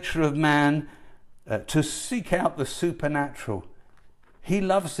fallen nature of man to seek out the supernatural. He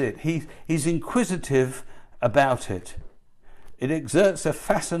loves it. He's inquisitive about it. It exerts a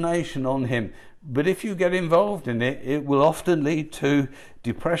fascination on him. But if you get involved in it, it will often lead to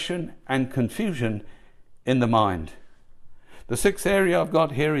depression and confusion in the mind. The sixth area I've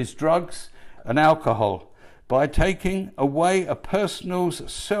got here is drugs and alcohol. By taking away a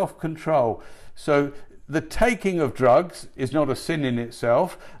person's self-control. So the taking of drugs is not a sin in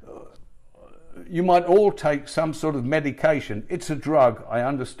itself. You might all take some sort of medication. It's a drug, I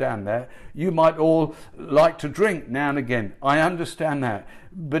understand that. You might all like to drink now and again. I understand that.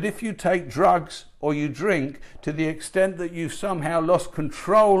 But if you take drugs or you drink to the extent that you've somehow lost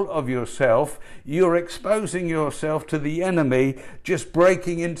control of yourself, you're exposing yourself to the enemy just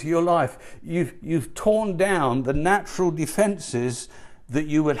breaking into your life. You've torn down the natural defenses that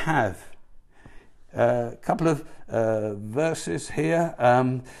you would have. A couple of verses here.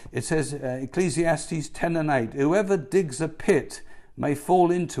 It says, Ecclesiastes 10 and 8, whoever digs a pit may fall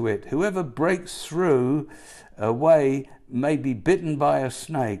into it. Whoever breaks through a way may be bitten by a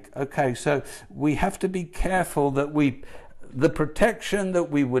snake. Okay, so we have to be careful that the protection that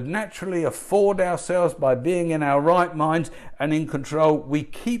we would naturally afford ourselves by being in our right minds and in control, we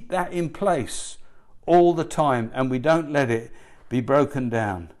keep that in place all the time and we don't let it be broken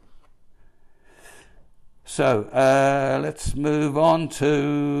down. So let's move on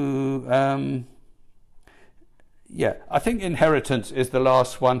to, I think inheritance is the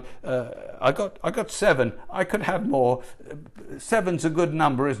last one. I got 7. I could have more. 7's a good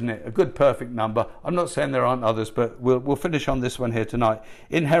number, isn't it? A good perfect number. I'm not saying there aren't others, but we'll finish on this one here tonight.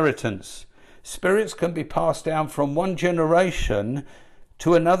 Inheritance. Spirits can be passed down from one generation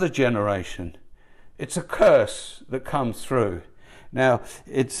to another generation. It's a curse that comes through. Now,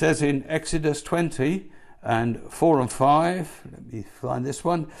 it says in Exodus 20, and 4 and 5, let me find this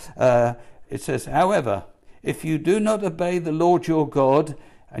one. It says, however, if you do not obey the Lord your God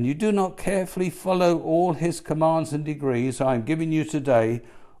and you do not carefully follow all his commands and decrees I am giving you today,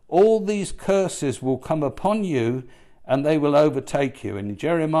 all these curses will come upon you and they will overtake you. And in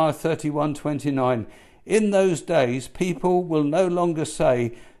Jeremiah 31:29, in those days people will no longer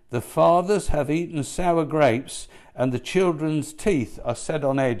say, the fathers have eaten sour grapes and the children's teeth are set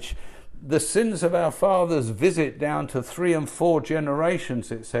on edge. The sins of our fathers visit down to 3 and 4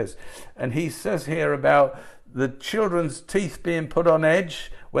 generations, it says. And he says here about the children's teeth being put on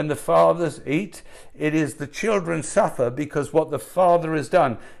edge when the fathers eat. It is the children suffer because what the father has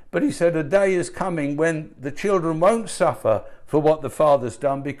done. But he said a day is coming when the children won't suffer for what the father's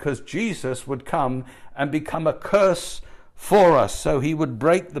done, because Jesus would come and become a curse for us. So he would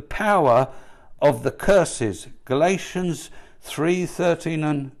break the power of the curses. Galatians 3:13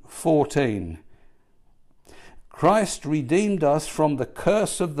 and 14. Christ redeemed us from the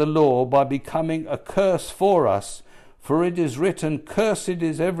curse of the law by becoming a curse for us. For it is written, cursed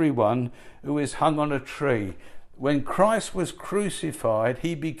is everyone who is hung on a tree. When Christ was crucified,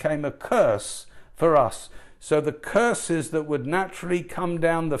 he became a curse for us. So the curses that would naturally come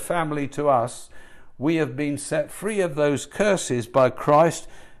down the family to us, we have been set free of those curses by Christ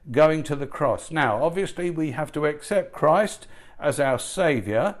going to the cross. Now, obviously, we have to accept Christ as our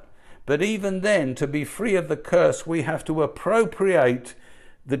Saviour, but even then, to be free of the curse, we have to appropriate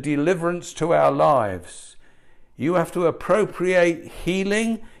the deliverance to our lives. You have to appropriate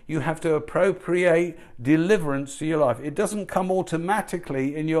healing. You have to appropriate deliverance to your life. It doesn't come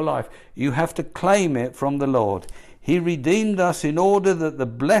automatically in your life. You have to claim it from the Lord. He redeemed us in order that the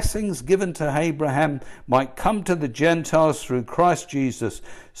blessings given to Abraham might come to the Gentiles through Christ Jesus,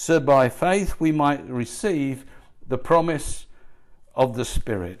 so by faith we might receive the promise of the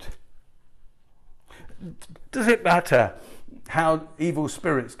Spirit. Does it matter how evil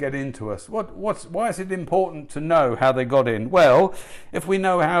spirits get into us? Why is it important to know how they got in? Well, if we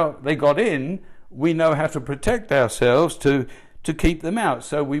know how they got in, we know how to protect ourselves to keep them out,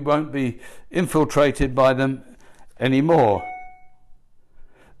 so we won't be infiltrated by them anymore.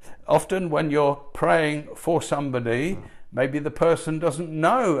 Often when you're praying for somebody, maybe the person doesn't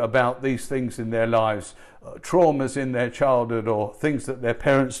know about these things in their lives, traumas in their childhood or things that their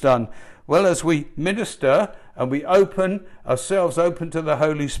parents done. Well, as we minister and we open ourselves open to the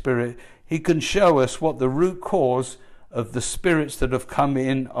Holy Spirit, he can show us what the root cause of the spirits that have come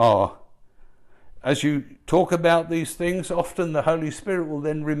in are. As you talk about these things, often the Holy Spirit will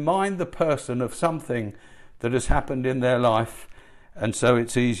then remind the person of something that has happened in their life, and so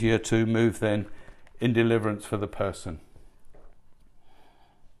it's easier to move then in deliverance for the person.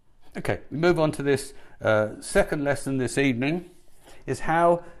 Okay, we move on to this second lesson this evening, is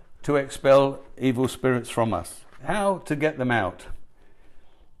how to expel evil spirits from us, how to get them out.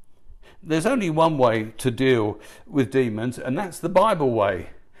 There's only one way to deal with demons, and that's the Bible way.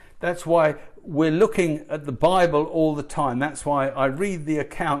 That's why we're looking at the Bible all the time. That's why I read the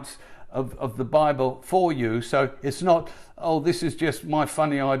accounts of the Bible for you. So it's not, oh, this is just my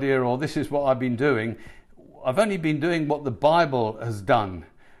funny idea, or this is what I've been doing. I've only been doing what the Bible has done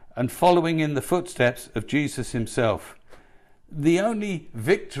and following in the footsteps of Jesus himself. The only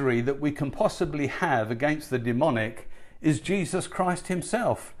victory that we can possibly have against the demonic is Jesus Christ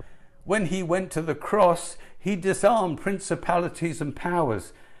himself. When he went to the cross, he disarmed principalities and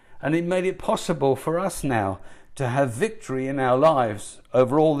powers, and he made it possible for us now to have victory in our lives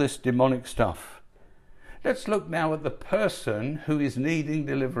over all this demonic stuff. Let's look now at the person who is needing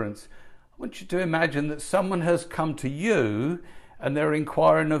deliverance. I want you to imagine that someone has come to you and they're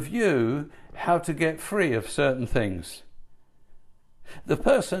inquiring of you how to get free of certain things. The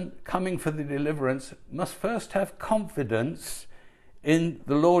person coming for the deliverance must first have confidence in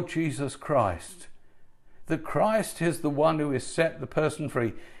the Lord Jesus Christ. That Christ is the one who has set the person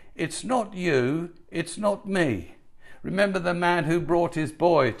free. It's not you, it's not me. Remember the man who brought his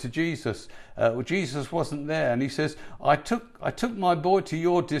boy to Jesus. Jesus wasn't there, and he says, I took my boy to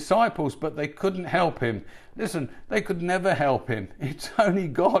your disciples, but they couldn't help him. Listen, they could never help him. It's only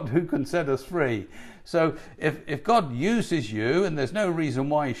God who can set us free. So if God uses you, and there's no reason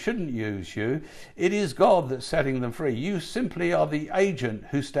why he shouldn't use you, it is God that's setting them free. You simply are the agent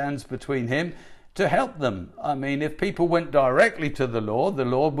who stands between him to help them. I mean, if people went directly to the Lord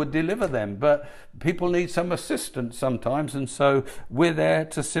would deliver them, but people need some assistance sometimes, and so we're there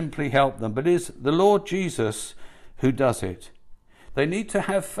to simply help them. But it is the Lord Jesus who does it. They need to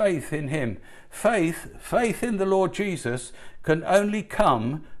have faith in him. Faith in the Lord Jesus can only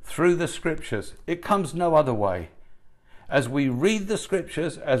come through the Scriptures. It comes no other way. As we read the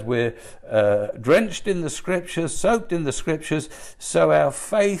Scriptures, as we're drenched in the Scriptures, soaked in the Scriptures, so our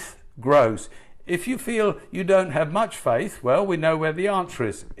faith grows. If you feel you don't have much faith, well, we know where the answer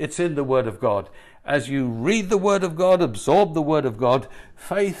is. It's in the Word of God. As you read the Word of God, absorb the Word of God,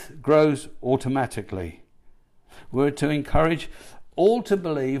 faith grows automatically. We're to encourage all to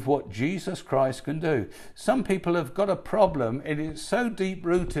believe what Jesus Christ can do. Some people have got a problem, and it's so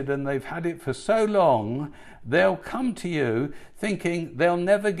deep-rooted and they've had it for so long, they'll come to you thinking they'll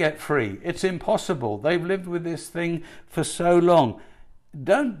never get free. It's impossible. They've lived with this thing for so long.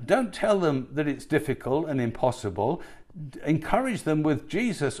 Don't tell them that it's difficult and impossible. Encourage them with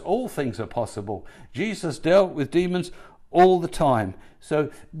Jesus. All things are possible. Jesus dealt with demons all the time. So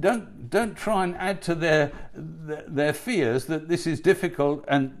don't try and add to their fears that this is difficult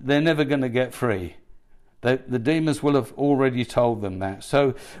and they're never going to get free. The demons will have already told them that.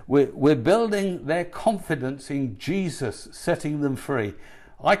 So we're building their confidence in Jesus setting them free.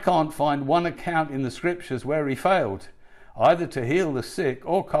 I can't find one account in the scriptures where he failed, either to heal the sick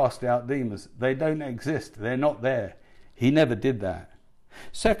or cast out demons. They don't exist. They're not there. He never did that.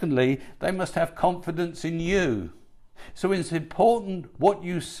 Secondly, they must have confidence in you. So it's important what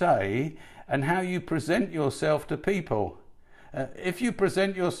you say and how you present yourself to people. If you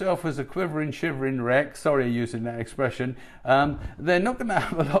present yourself as a quivering, shivering wreck, sorry using that expression, they're not going to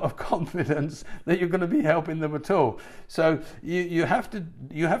have a lot of confidence that you're going to be helping them at all. So you have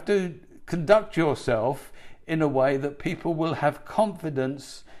to conduct yourself in a way that people will have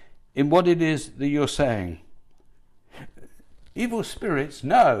confidence in what it is that you're saying. Evil spirits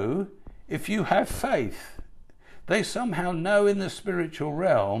know if you have faith. They somehow know in the spiritual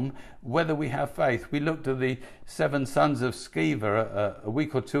realm whether we have faith. We looked at the 7 sons of Sceva a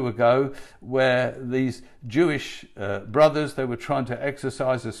week or two ago, where these Jewish brothers, they were trying to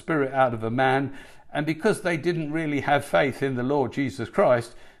exorcise a spirit out of a man, and because they didn't really have faith in the Lord Jesus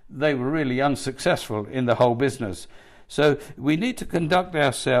Christ, they were really unsuccessful in the whole business. So we need to conduct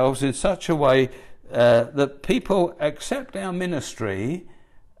ourselves in such a way that people accept our ministry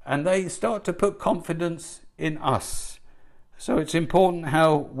and they start to put confidence in us. So it's important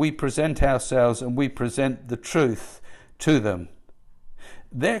how we present ourselves and we present the truth to them.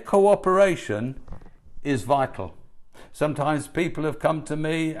 Their cooperation is vital. Sometimes people have come to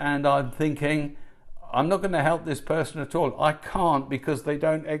me and I'm thinking, I'm not going to help this person at all. I can't, because they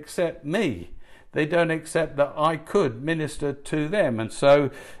don't accept me. They don't accept that I could minister to them. And so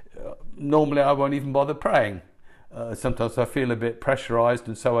normally I won't even bother praying. Sometimes I feel a bit pressurized,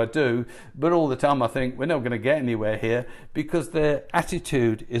 and so I do, but all the time I think we're not going to get anywhere here because their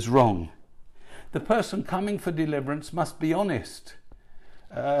attitude is wrong. The person coming for deliverance must be honest.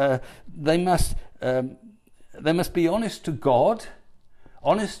 They must be honest to God,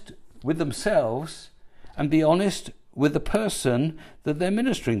 honest with themselves, and be honest with the person that they're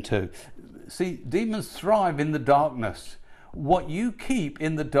ministering to. See, demons thrive in the darkness. What you keep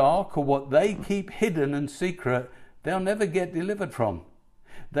in the dark, or what they keep hidden and secret, they'll never get delivered from.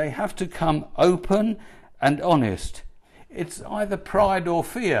 They have to come open and honest. It's either pride or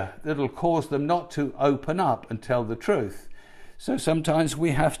fear that'll cause them not to open up and tell the truth. So sometimes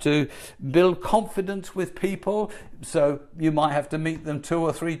we have to build confidence with people. So you might have to meet them 2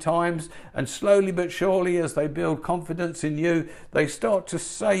 or 3 times, and slowly but surely, as they build confidence in you, they start to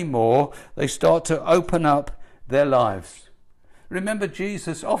say more. They start to open up their lives. Remember,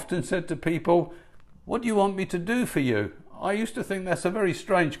 Jesus often said to people, "What do you want me to do for you?" I used to think that's a very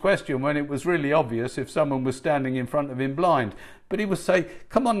strange question when it was really obvious if someone was standing in front of him blind. But he would say,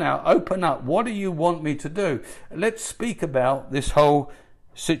 "Come on now, open up. What do you want me to do? Let's speak about this whole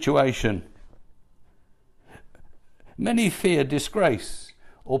situation." Many fear disgrace,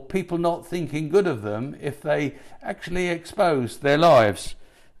 or people not thinking good of them if they actually expose their lives.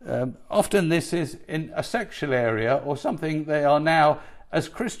 Often this is in a sexual area or something they are now, as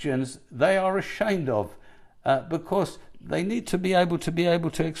Christians, they are ashamed of, because they need to be able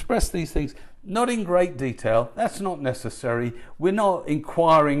to express these things, not in great detail. That's not necessary. We're not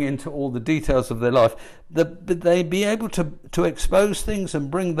inquiring into all the details of their life. But they be able to expose things and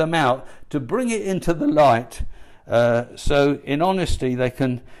bring them out, to bring it into the light, so in honesty they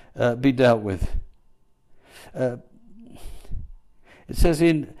can be dealt with. It says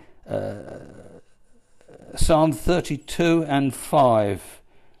in Psalm 32 and 5,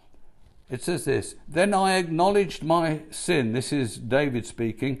 it says this: "Then I acknowledged my sin." This is David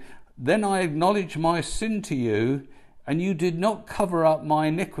speaking. "Then I acknowledged my sin to you, and you did not cover up my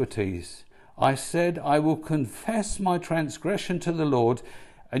iniquities. I said, I will confess my transgression to the Lord,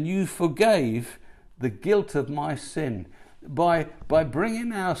 and you forgave the guilt of my sin." By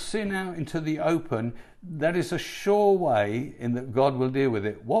bringing our sin out into the open, that is a sure way in that God will deal with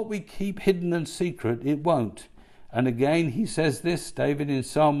it. What we keep hidden and secret, it won't. And again, he says this, David, in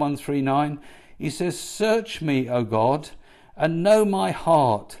Psalm 139, He says, search me, O God, and know my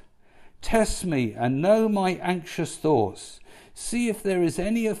heart. Test me and know my anxious thoughts. See if there is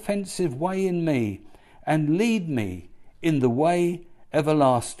any offensive way in me, and lead me in the way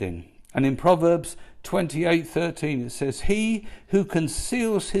everlasting. And in Proverbs 28:13 it says, he who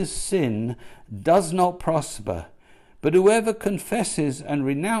conceals his sin does not prosper, but whoever confesses and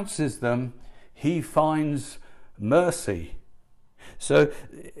renounces them, he finds mercy. So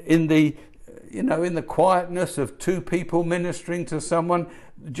in the quietness of two people ministering to someone,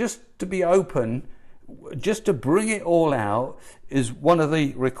 just to be open, just to bring it all out, is one of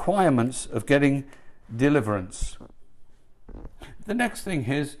the requirements of getting deliverance. The next thing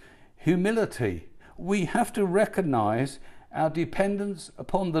is humility. We have to recognize our dependence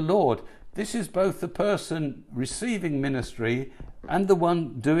upon the Lord. This is both the person receiving ministry and the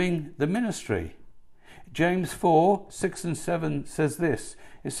one doing the ministry. James 4:6-7 says this.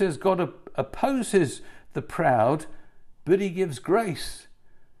 It says, God opposes the proud, but he gives grace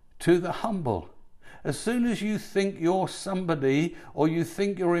to the humble. As soon as you think you're somebody, or you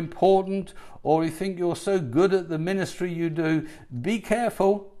think you're important, or you think you're so good at the ministry you do, be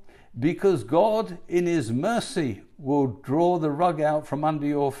careful, because God in his mercy will draw the rug out from under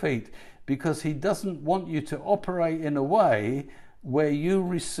your feet, because he doesn't want you to operate in a way where you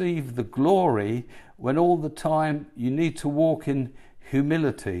receive the glory when all the time you need to walk in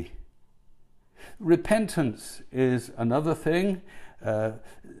humility. Repentance is another thing.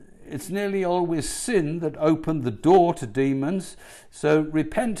 It's nearly always sin that opened the door to demons. So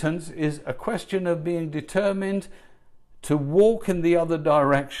repentance is a question of being determined to walk in the other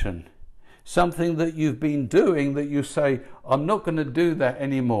direction. Something that you've been doing that you say, I'm not going to do that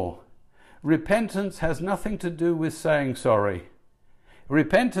anymore. Repentance has nothing to do with saying sorry.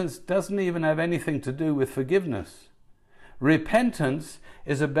 Repentance doesn't even have anything to do with forgiveness. Repentance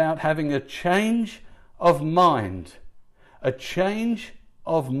is about having a change of mind. A change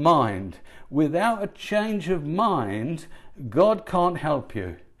of mind. Without a change of mind, God can't help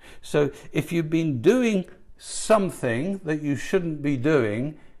you. So if you've been doing something that you shouldn't be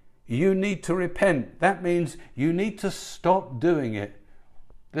doing, you need to repent. That means you need to stop doing it.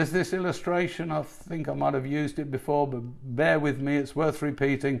 There's this illustration, I think I might have used it before, but bear with me, it's worth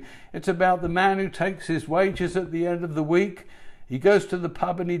repeating. It's about the man who takes his wages at the end of the week. He goes to the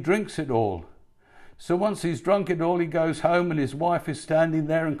pub and he drinks it all. So once he's drunk it all, he goes home and his wife is standing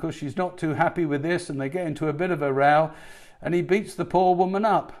there, and because she's not too happy with this, and they get into a bit of a row, and he beats the poor woman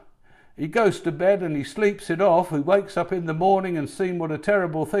up. He goes to bed and he sleeps it off. He wakes up in the morning and seeing what a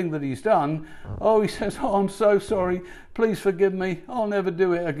terrible thing that he's done. Oh, he says, I'm so sorry. Please forgive me. I'll never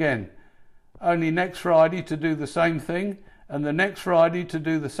do it again. Only next Friday to do the same thing, and the next Friday to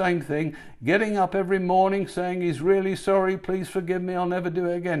do the same thing, getting up every morning saying he's really sorry. Please forgive me. I'll never do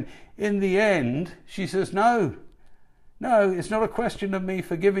it again. In the end, she says, no, it's not a question of me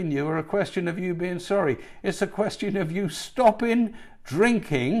forgiving you or a question of you being sorry. It's a question of you stopping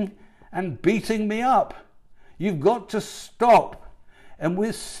drinking and beating me up. You've got to stop. And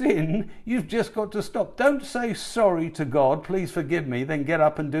with sin, you've just got to stop. Don't say sorry to God, please forgive me, then get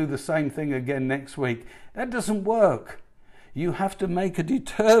up and do the same thing again next week. That doesn't work. You have to make a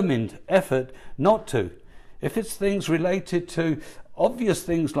determined effort not to. If it's things related to obvious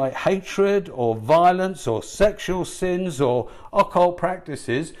things like hatred or violence or sexual sins or occult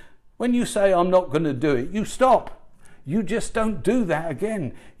practices, when you say, I'm not going to do it, you stop. You just don't do that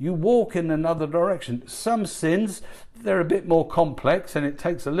again. You walk in another direction. Some sins, they're a bit more complex and it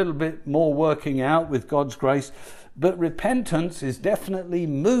takes a little bit more working out with God's grace. But repentance is definitely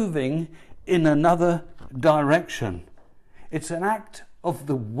moving in another direction. It's an act of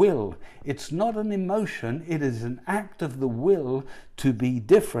the will. It's not an emotion. It is an act of the will to be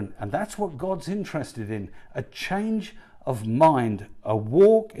different. And that's what God's interested in. A change of mind, a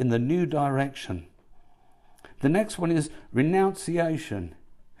walk in the new direction. The next one is renunciation.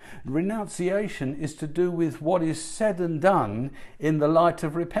 Renunciation is to do with what is said and done in the light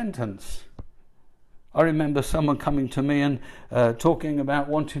of repentance. I remember someone coming to me and talking about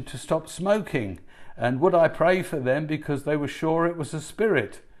wanting to stop smoking, and would I pray for them because they were sure it was a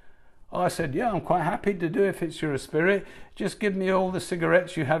spirit. I said, yeah, I'm quite happy to do it if it's your spirit. Just give me all the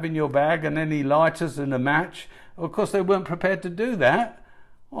cigarettes you have in your bag and any lighters and a match. Of course, they weren't prepared to do that.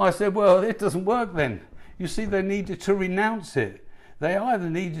 I said, well, it doesn't work then. You see, they needed to renounce it. They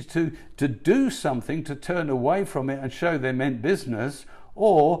either needed to do something to turn away from it and show they meant business,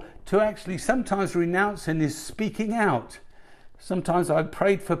 or to actually sometimes renouncing is speaking out. Sometimes I've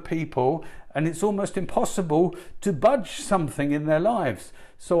prayed for people and it's almost impossible to budge something in their lives.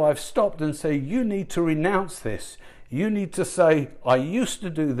 So I've stopped and say, you need to renounce this. You need to say, I used to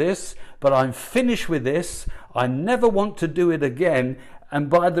do this, but I'm finished with this. I never want to do it again. And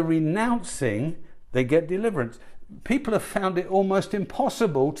by the renouncing, they get deliverance. People have found it almost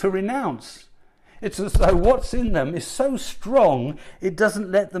impossible to renounce. It's as though what's in them is so strong, it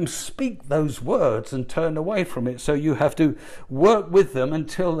doesn't let them speak those words and turn away from it. So you have to work with them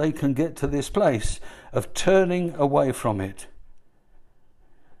until they can get to this place of turning away from it.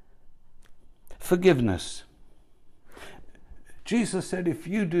 Forgiveness. Jesus said, if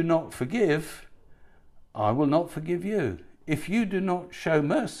you do not forgive, I will not forgive you. If you do not show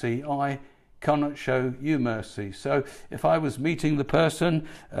mercy, I cannot show you mercy. So if I was meeting the person,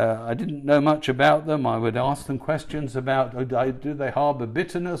 I didn't know much about them, I would ask them questions about, do they harbour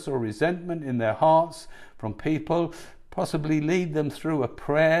bitterness or resentment in their hearts from people, possibly lead them through a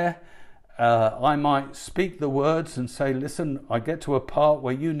prayer. I might speak the words and say, listen, I get to a part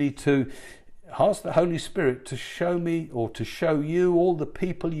where you need to ask the Holy Spirit to show me or to show you all the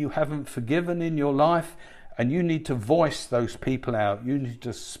people you haven't forgiven in your life, and you need to voice those people out. You need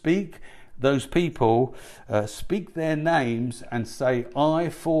to speak those people, speak their names and say, I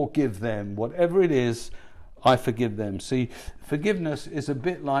forgive them. Whatever it is, I forgive them. See, forgiveness is a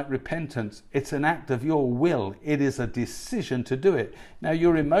bit like repentance. It's an act of your will. It is a decision to do it. Now,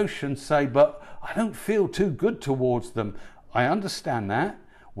 your emotions say, but I don't feel too good towards them. I understand that.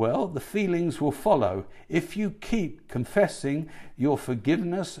 Well, the feelings will follow. If you keep confessing your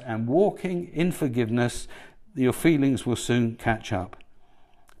forgiveness and walking in forgiveness, your feelings will soon catch up.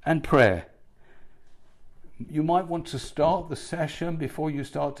 And prayer. You might want to start the session before you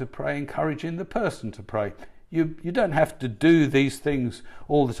start to pray, encouraging the person to pray. You don't have to do these things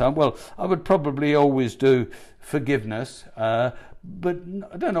all the time. Well, I would probably always do forgiveness, but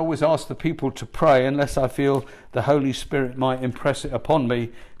I don't always ask the people to pray unless I feel the Holy Spirit might impress it upon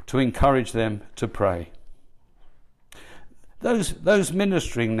me to encourage them to pray. Those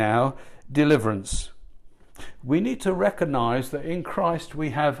ministering now, deliverance. We need to recognize that in Christ we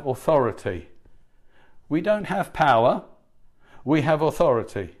have authority. We don't have power, we have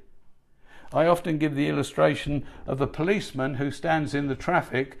authority. I often give the illustration of a policeman who stands in the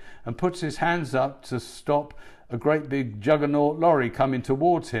traffic and puts his hands up to stop a great big juggernaut lorry coming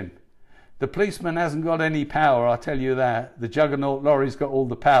towards him. The policeman hasn't got any power, I'll tell you that. The juggernaut lorry's got all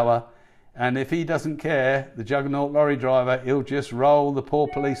the power, and if he doesn't care, the juggernaut lorry driver, he'll just roll the poor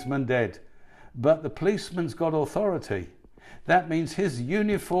policeman dead. But the policeman's got authority. That means his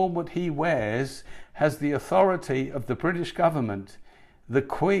uniform, what he wears, has the authority of the British government, the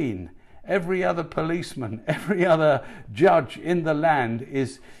Queen, every other policeman, every other judge in the land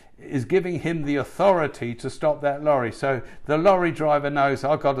is giving him the authority to stop that lorry. So the lorry driver knows,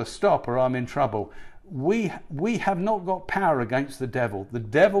 I've got to stop or I'm in trouble. We have not got power against the devil. The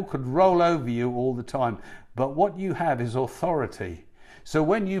devil could roll over you all the time, but what you have is authority. So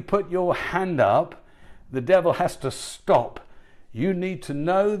when you put your hand up, the devil has to stop. You need to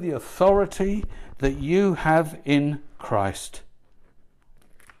know the authority that you have in Christ.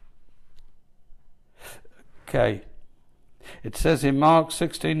 Okay. It says in Mark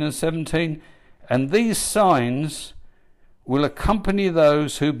 16 and 17, and these signs will accompany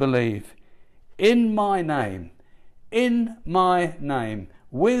those who believe. In my name,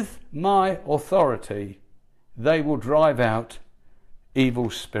 with my authority, they will drive out evil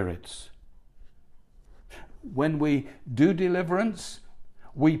spirits. When we do deliverance,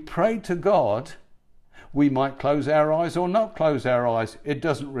 we pray to God. We might close our eyes or not close our eyes. It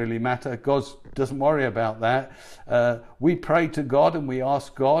doesn't really matter. God doesn't worry about that. We pray to God and we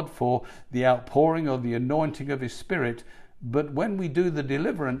ask God for the outpouring of the anointing of His Spirit. But when we do the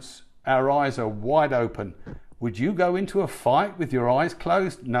deliverance, our eyes are wide open. Would you go into a fight with your eyes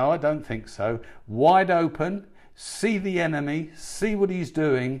closed? No, I don't think so. Wide open, see the enemy, see what he's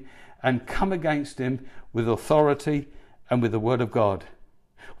doing, and come against him with authority and with the word of God.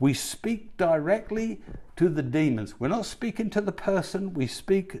 We speak directly to the demons. We're not speaking to the person, we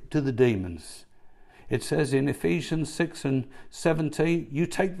speak to the demons. It says in Ephesians 6 and 17, you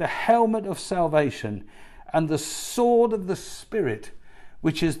take the helmet of salvation and the sword of the Spirit,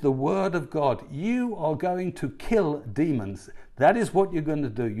 which is the word of God. You are going to kill demons. That is what you're going to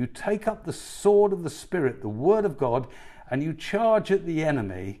do. You take up the sword of the Spirit, the word of God, and you charge at the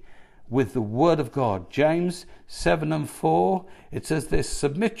enemy with the word of God. James 7 and 4, it says this,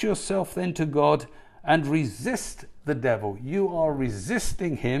 submit yourself then to God and resist the devil. You are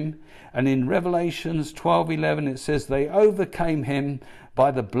resisting him. And in Revelations 12:11 it says they overcame him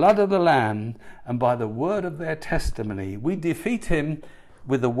by the blood of the Lamb and by the word of their testimony. We defeat him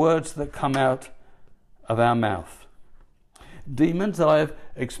with the words that come out of our mouth. demons I have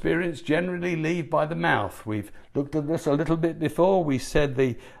experienced generally leave by the mouth. We've looked at this a little bit before. We said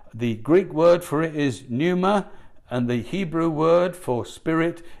the Greek word for it is pneuma, and the Hebrew word for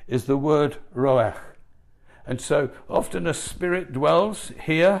spirit is the word roach. And so often a spirit dwells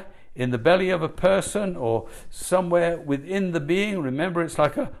here in the belly of a person or somewhere within the being. Remember, it's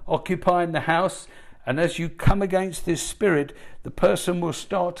like occupying the house. And as you come against this spirit, the person will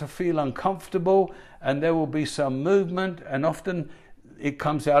start to feel uncomfortable, and there will be some movement, and often it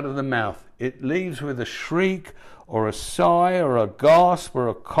comes out of the mouth. It leaves with a shriek or a sigh or a gasp or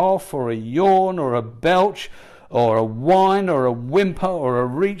a cough or a yawn or a belch or a whine or a whimper or a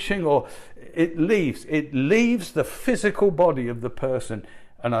reaching, or it leaves the physical body of the person.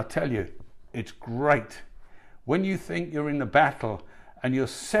 And I tell you, it's great when you think you're in a battle and you're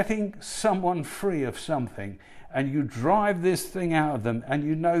setting someone free of something, and you drive this thing out of them, and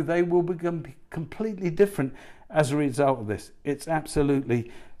you know they will become completely different as a result of this. It's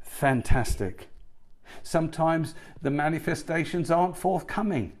absolutely fantastic. Sometimes the manifestations aren't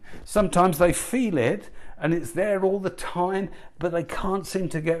forthcoming. Sometimes they feel it and it's there all the time, but they can't seem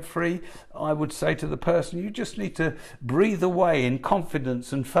to get free. I would say to the person, you just need to breathe away in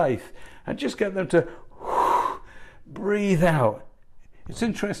confidence and faith, and just get them to breathe out. It's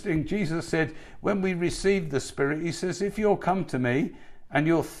interesting, Jesus said, when we receive the Spirit, he says, if you'll come to me and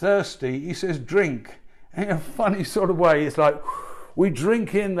you're thirsty, he says, drink. In a funny sort of way, it's like we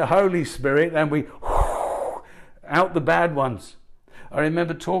drink in the Holy Spirit and we out the bad ones. I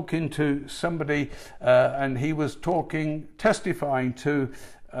remember talking to somebody and he was testifying to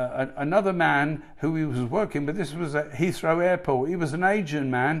another man who he was working with. This was at Heathrow Airport. He was an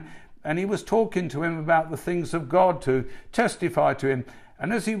Asian man, and he was talking to him about the things of God, to testify to him.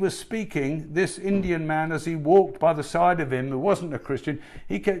 And as he was speaking, this Indian man, as he walked by the side of him, who wasn't a Christian,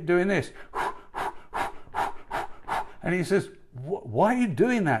 he kept doing this. And he says, why are you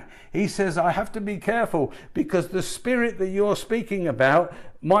doing that? He says, I have to be careful because the spirit that you're speaking about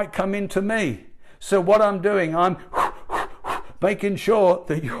might come into me. So what I'm doing, I'm making sure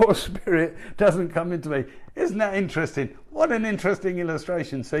that your spirit doesn't come into me. Isn't that interesting? What an interesting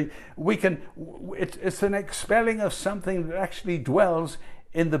illustration. See, it's an expelling of something that actually dwells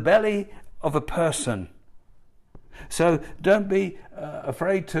in the belly of a person. So don't be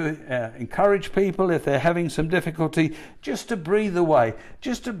afraid to encourage people if they're having some difficulty, just to breathe away,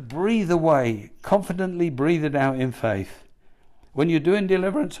 confidently breathe it out in faith. When you're doing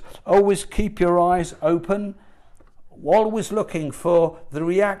deliverance, always keep your eyes open, always looking for the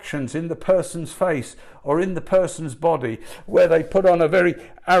reactions in the person's face or in the person's body, where they put on a very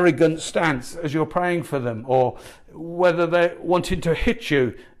arrogant stance as you're praying for them, or whether they're wanting to hit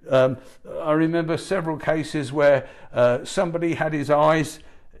you. I remember several cases where somebody had his eyes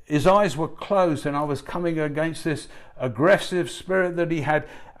were closed, and I was coming against this aggressive spirit that he had,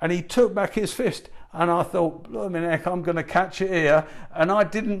 and he took back his fist, and I thought, blimey heck, I'm going to catch it here. And I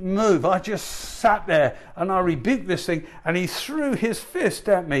didn't move. I just sat there and I rebuked this thing, and he threw his fist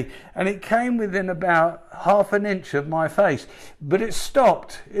at me, and it came within about half an inch of my face, but it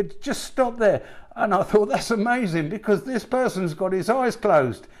stopped. It just stopped there. And I thought, that's amazing, because this person's got his eyes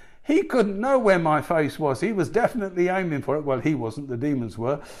closed. He couldn't know where my face was. He was definitely aiming for it. Well, he wasn't, the demons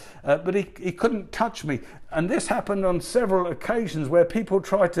were. But he couldn't touch me. And this happened on several occasions where people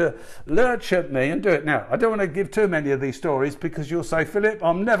tried to lurch at me and do it. Now, I don't want to give too many of these stories, because you'll say, Philip,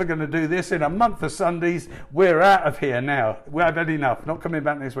 I'm never going to do this. In a month of Sundays, we're out of here now. We've had enough. Not coming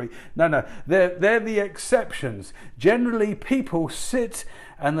back next week. No. They're the exceptions. Generally, people sit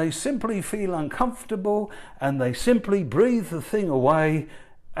and they simply feel uncomfortable, and they simply breathe the thing away,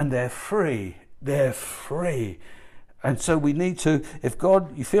 and they're free. They're free. And so we need to, if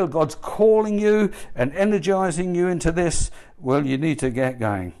you feel God's calling you and energizing you into this, well, you need to get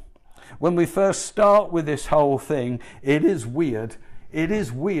going. When we first start with this whole thing, it is weird. It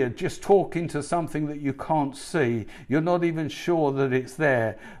is weird just talking to something that you can't see. You're not even sure that it's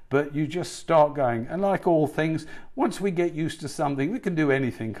there, but you just start going. And like all things, once we get used to something, we can do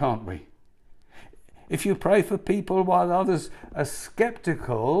anything, can't we? If you pray for people while others are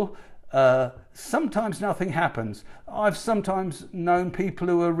skeptical, sometimes nothing happens. I've sometimes known people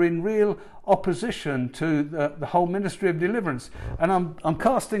who are in real opposition to the whole ministry of deliverance, and I'm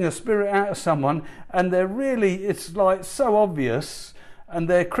casting a spirit out of someone, and it's like so obvious, and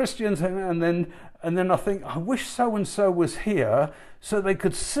they're Christians, and then I think, I wish so and so was here so they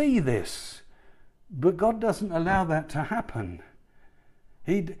could see this, but God doesn't allow that to happen.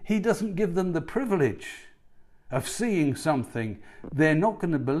 He doesn't give them the privilege of seeing something they're not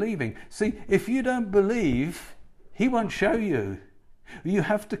going to believe in. See, if you don't believe, he won't show you. You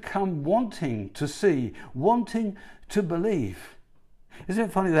have to come wanting to see, wanting to believe. Isn't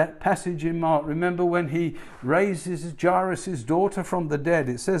it funny, that passage in Mark? Remember when he raises Jairus' daughter from the dead?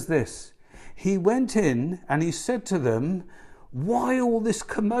 It says this: he went in and he said to them, "Why all this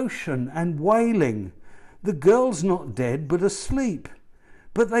commotion and wailing? The girl's not dead, but asleep."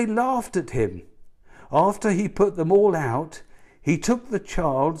 But they laughed at him. After he put them all out, he took the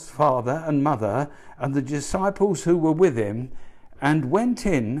child's father and mother and the disciples who were with him and went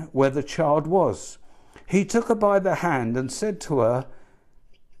in where the child was. He took her by the hand and said to her,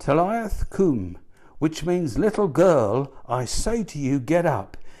 "Talitha cum," which means, "Little girl, I say to you, get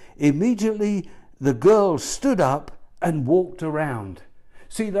up." Immediately the girl stood up and walked around.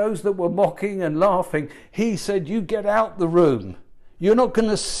 See, those that were mocking and laughing, he said, "You get out the room. You're not going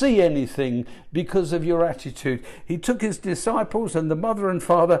to see anything because of your attitude." He took his disciples and the mother and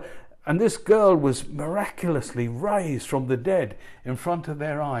father, and this girl was miraculously raised from the dead in front of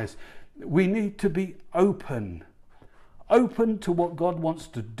their eyes. We need to be open to what God wants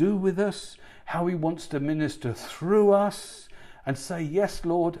to do with us, how he wants to minister through us, and say, "Yes,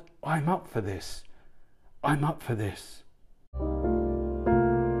 Lord, I'm up for this. I'm up for this."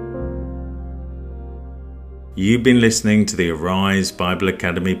 You've been listening to the Arise Bible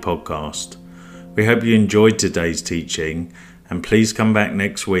Academy podcast. We hope you enjoyed today's teaching, and please come back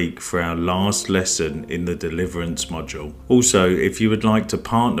next week for our last lesson in the Deliverance module. Also, if you would like to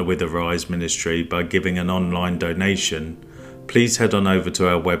partner with Arise Ministry by giving an online donation, please head on over to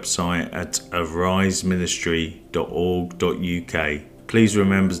our website at ariseministry.org.uk. Please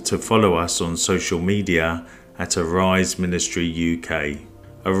remember to follow us on social media at Arise Ministry UK.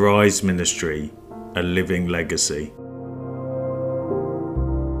 Arise Ministry, a living legacy.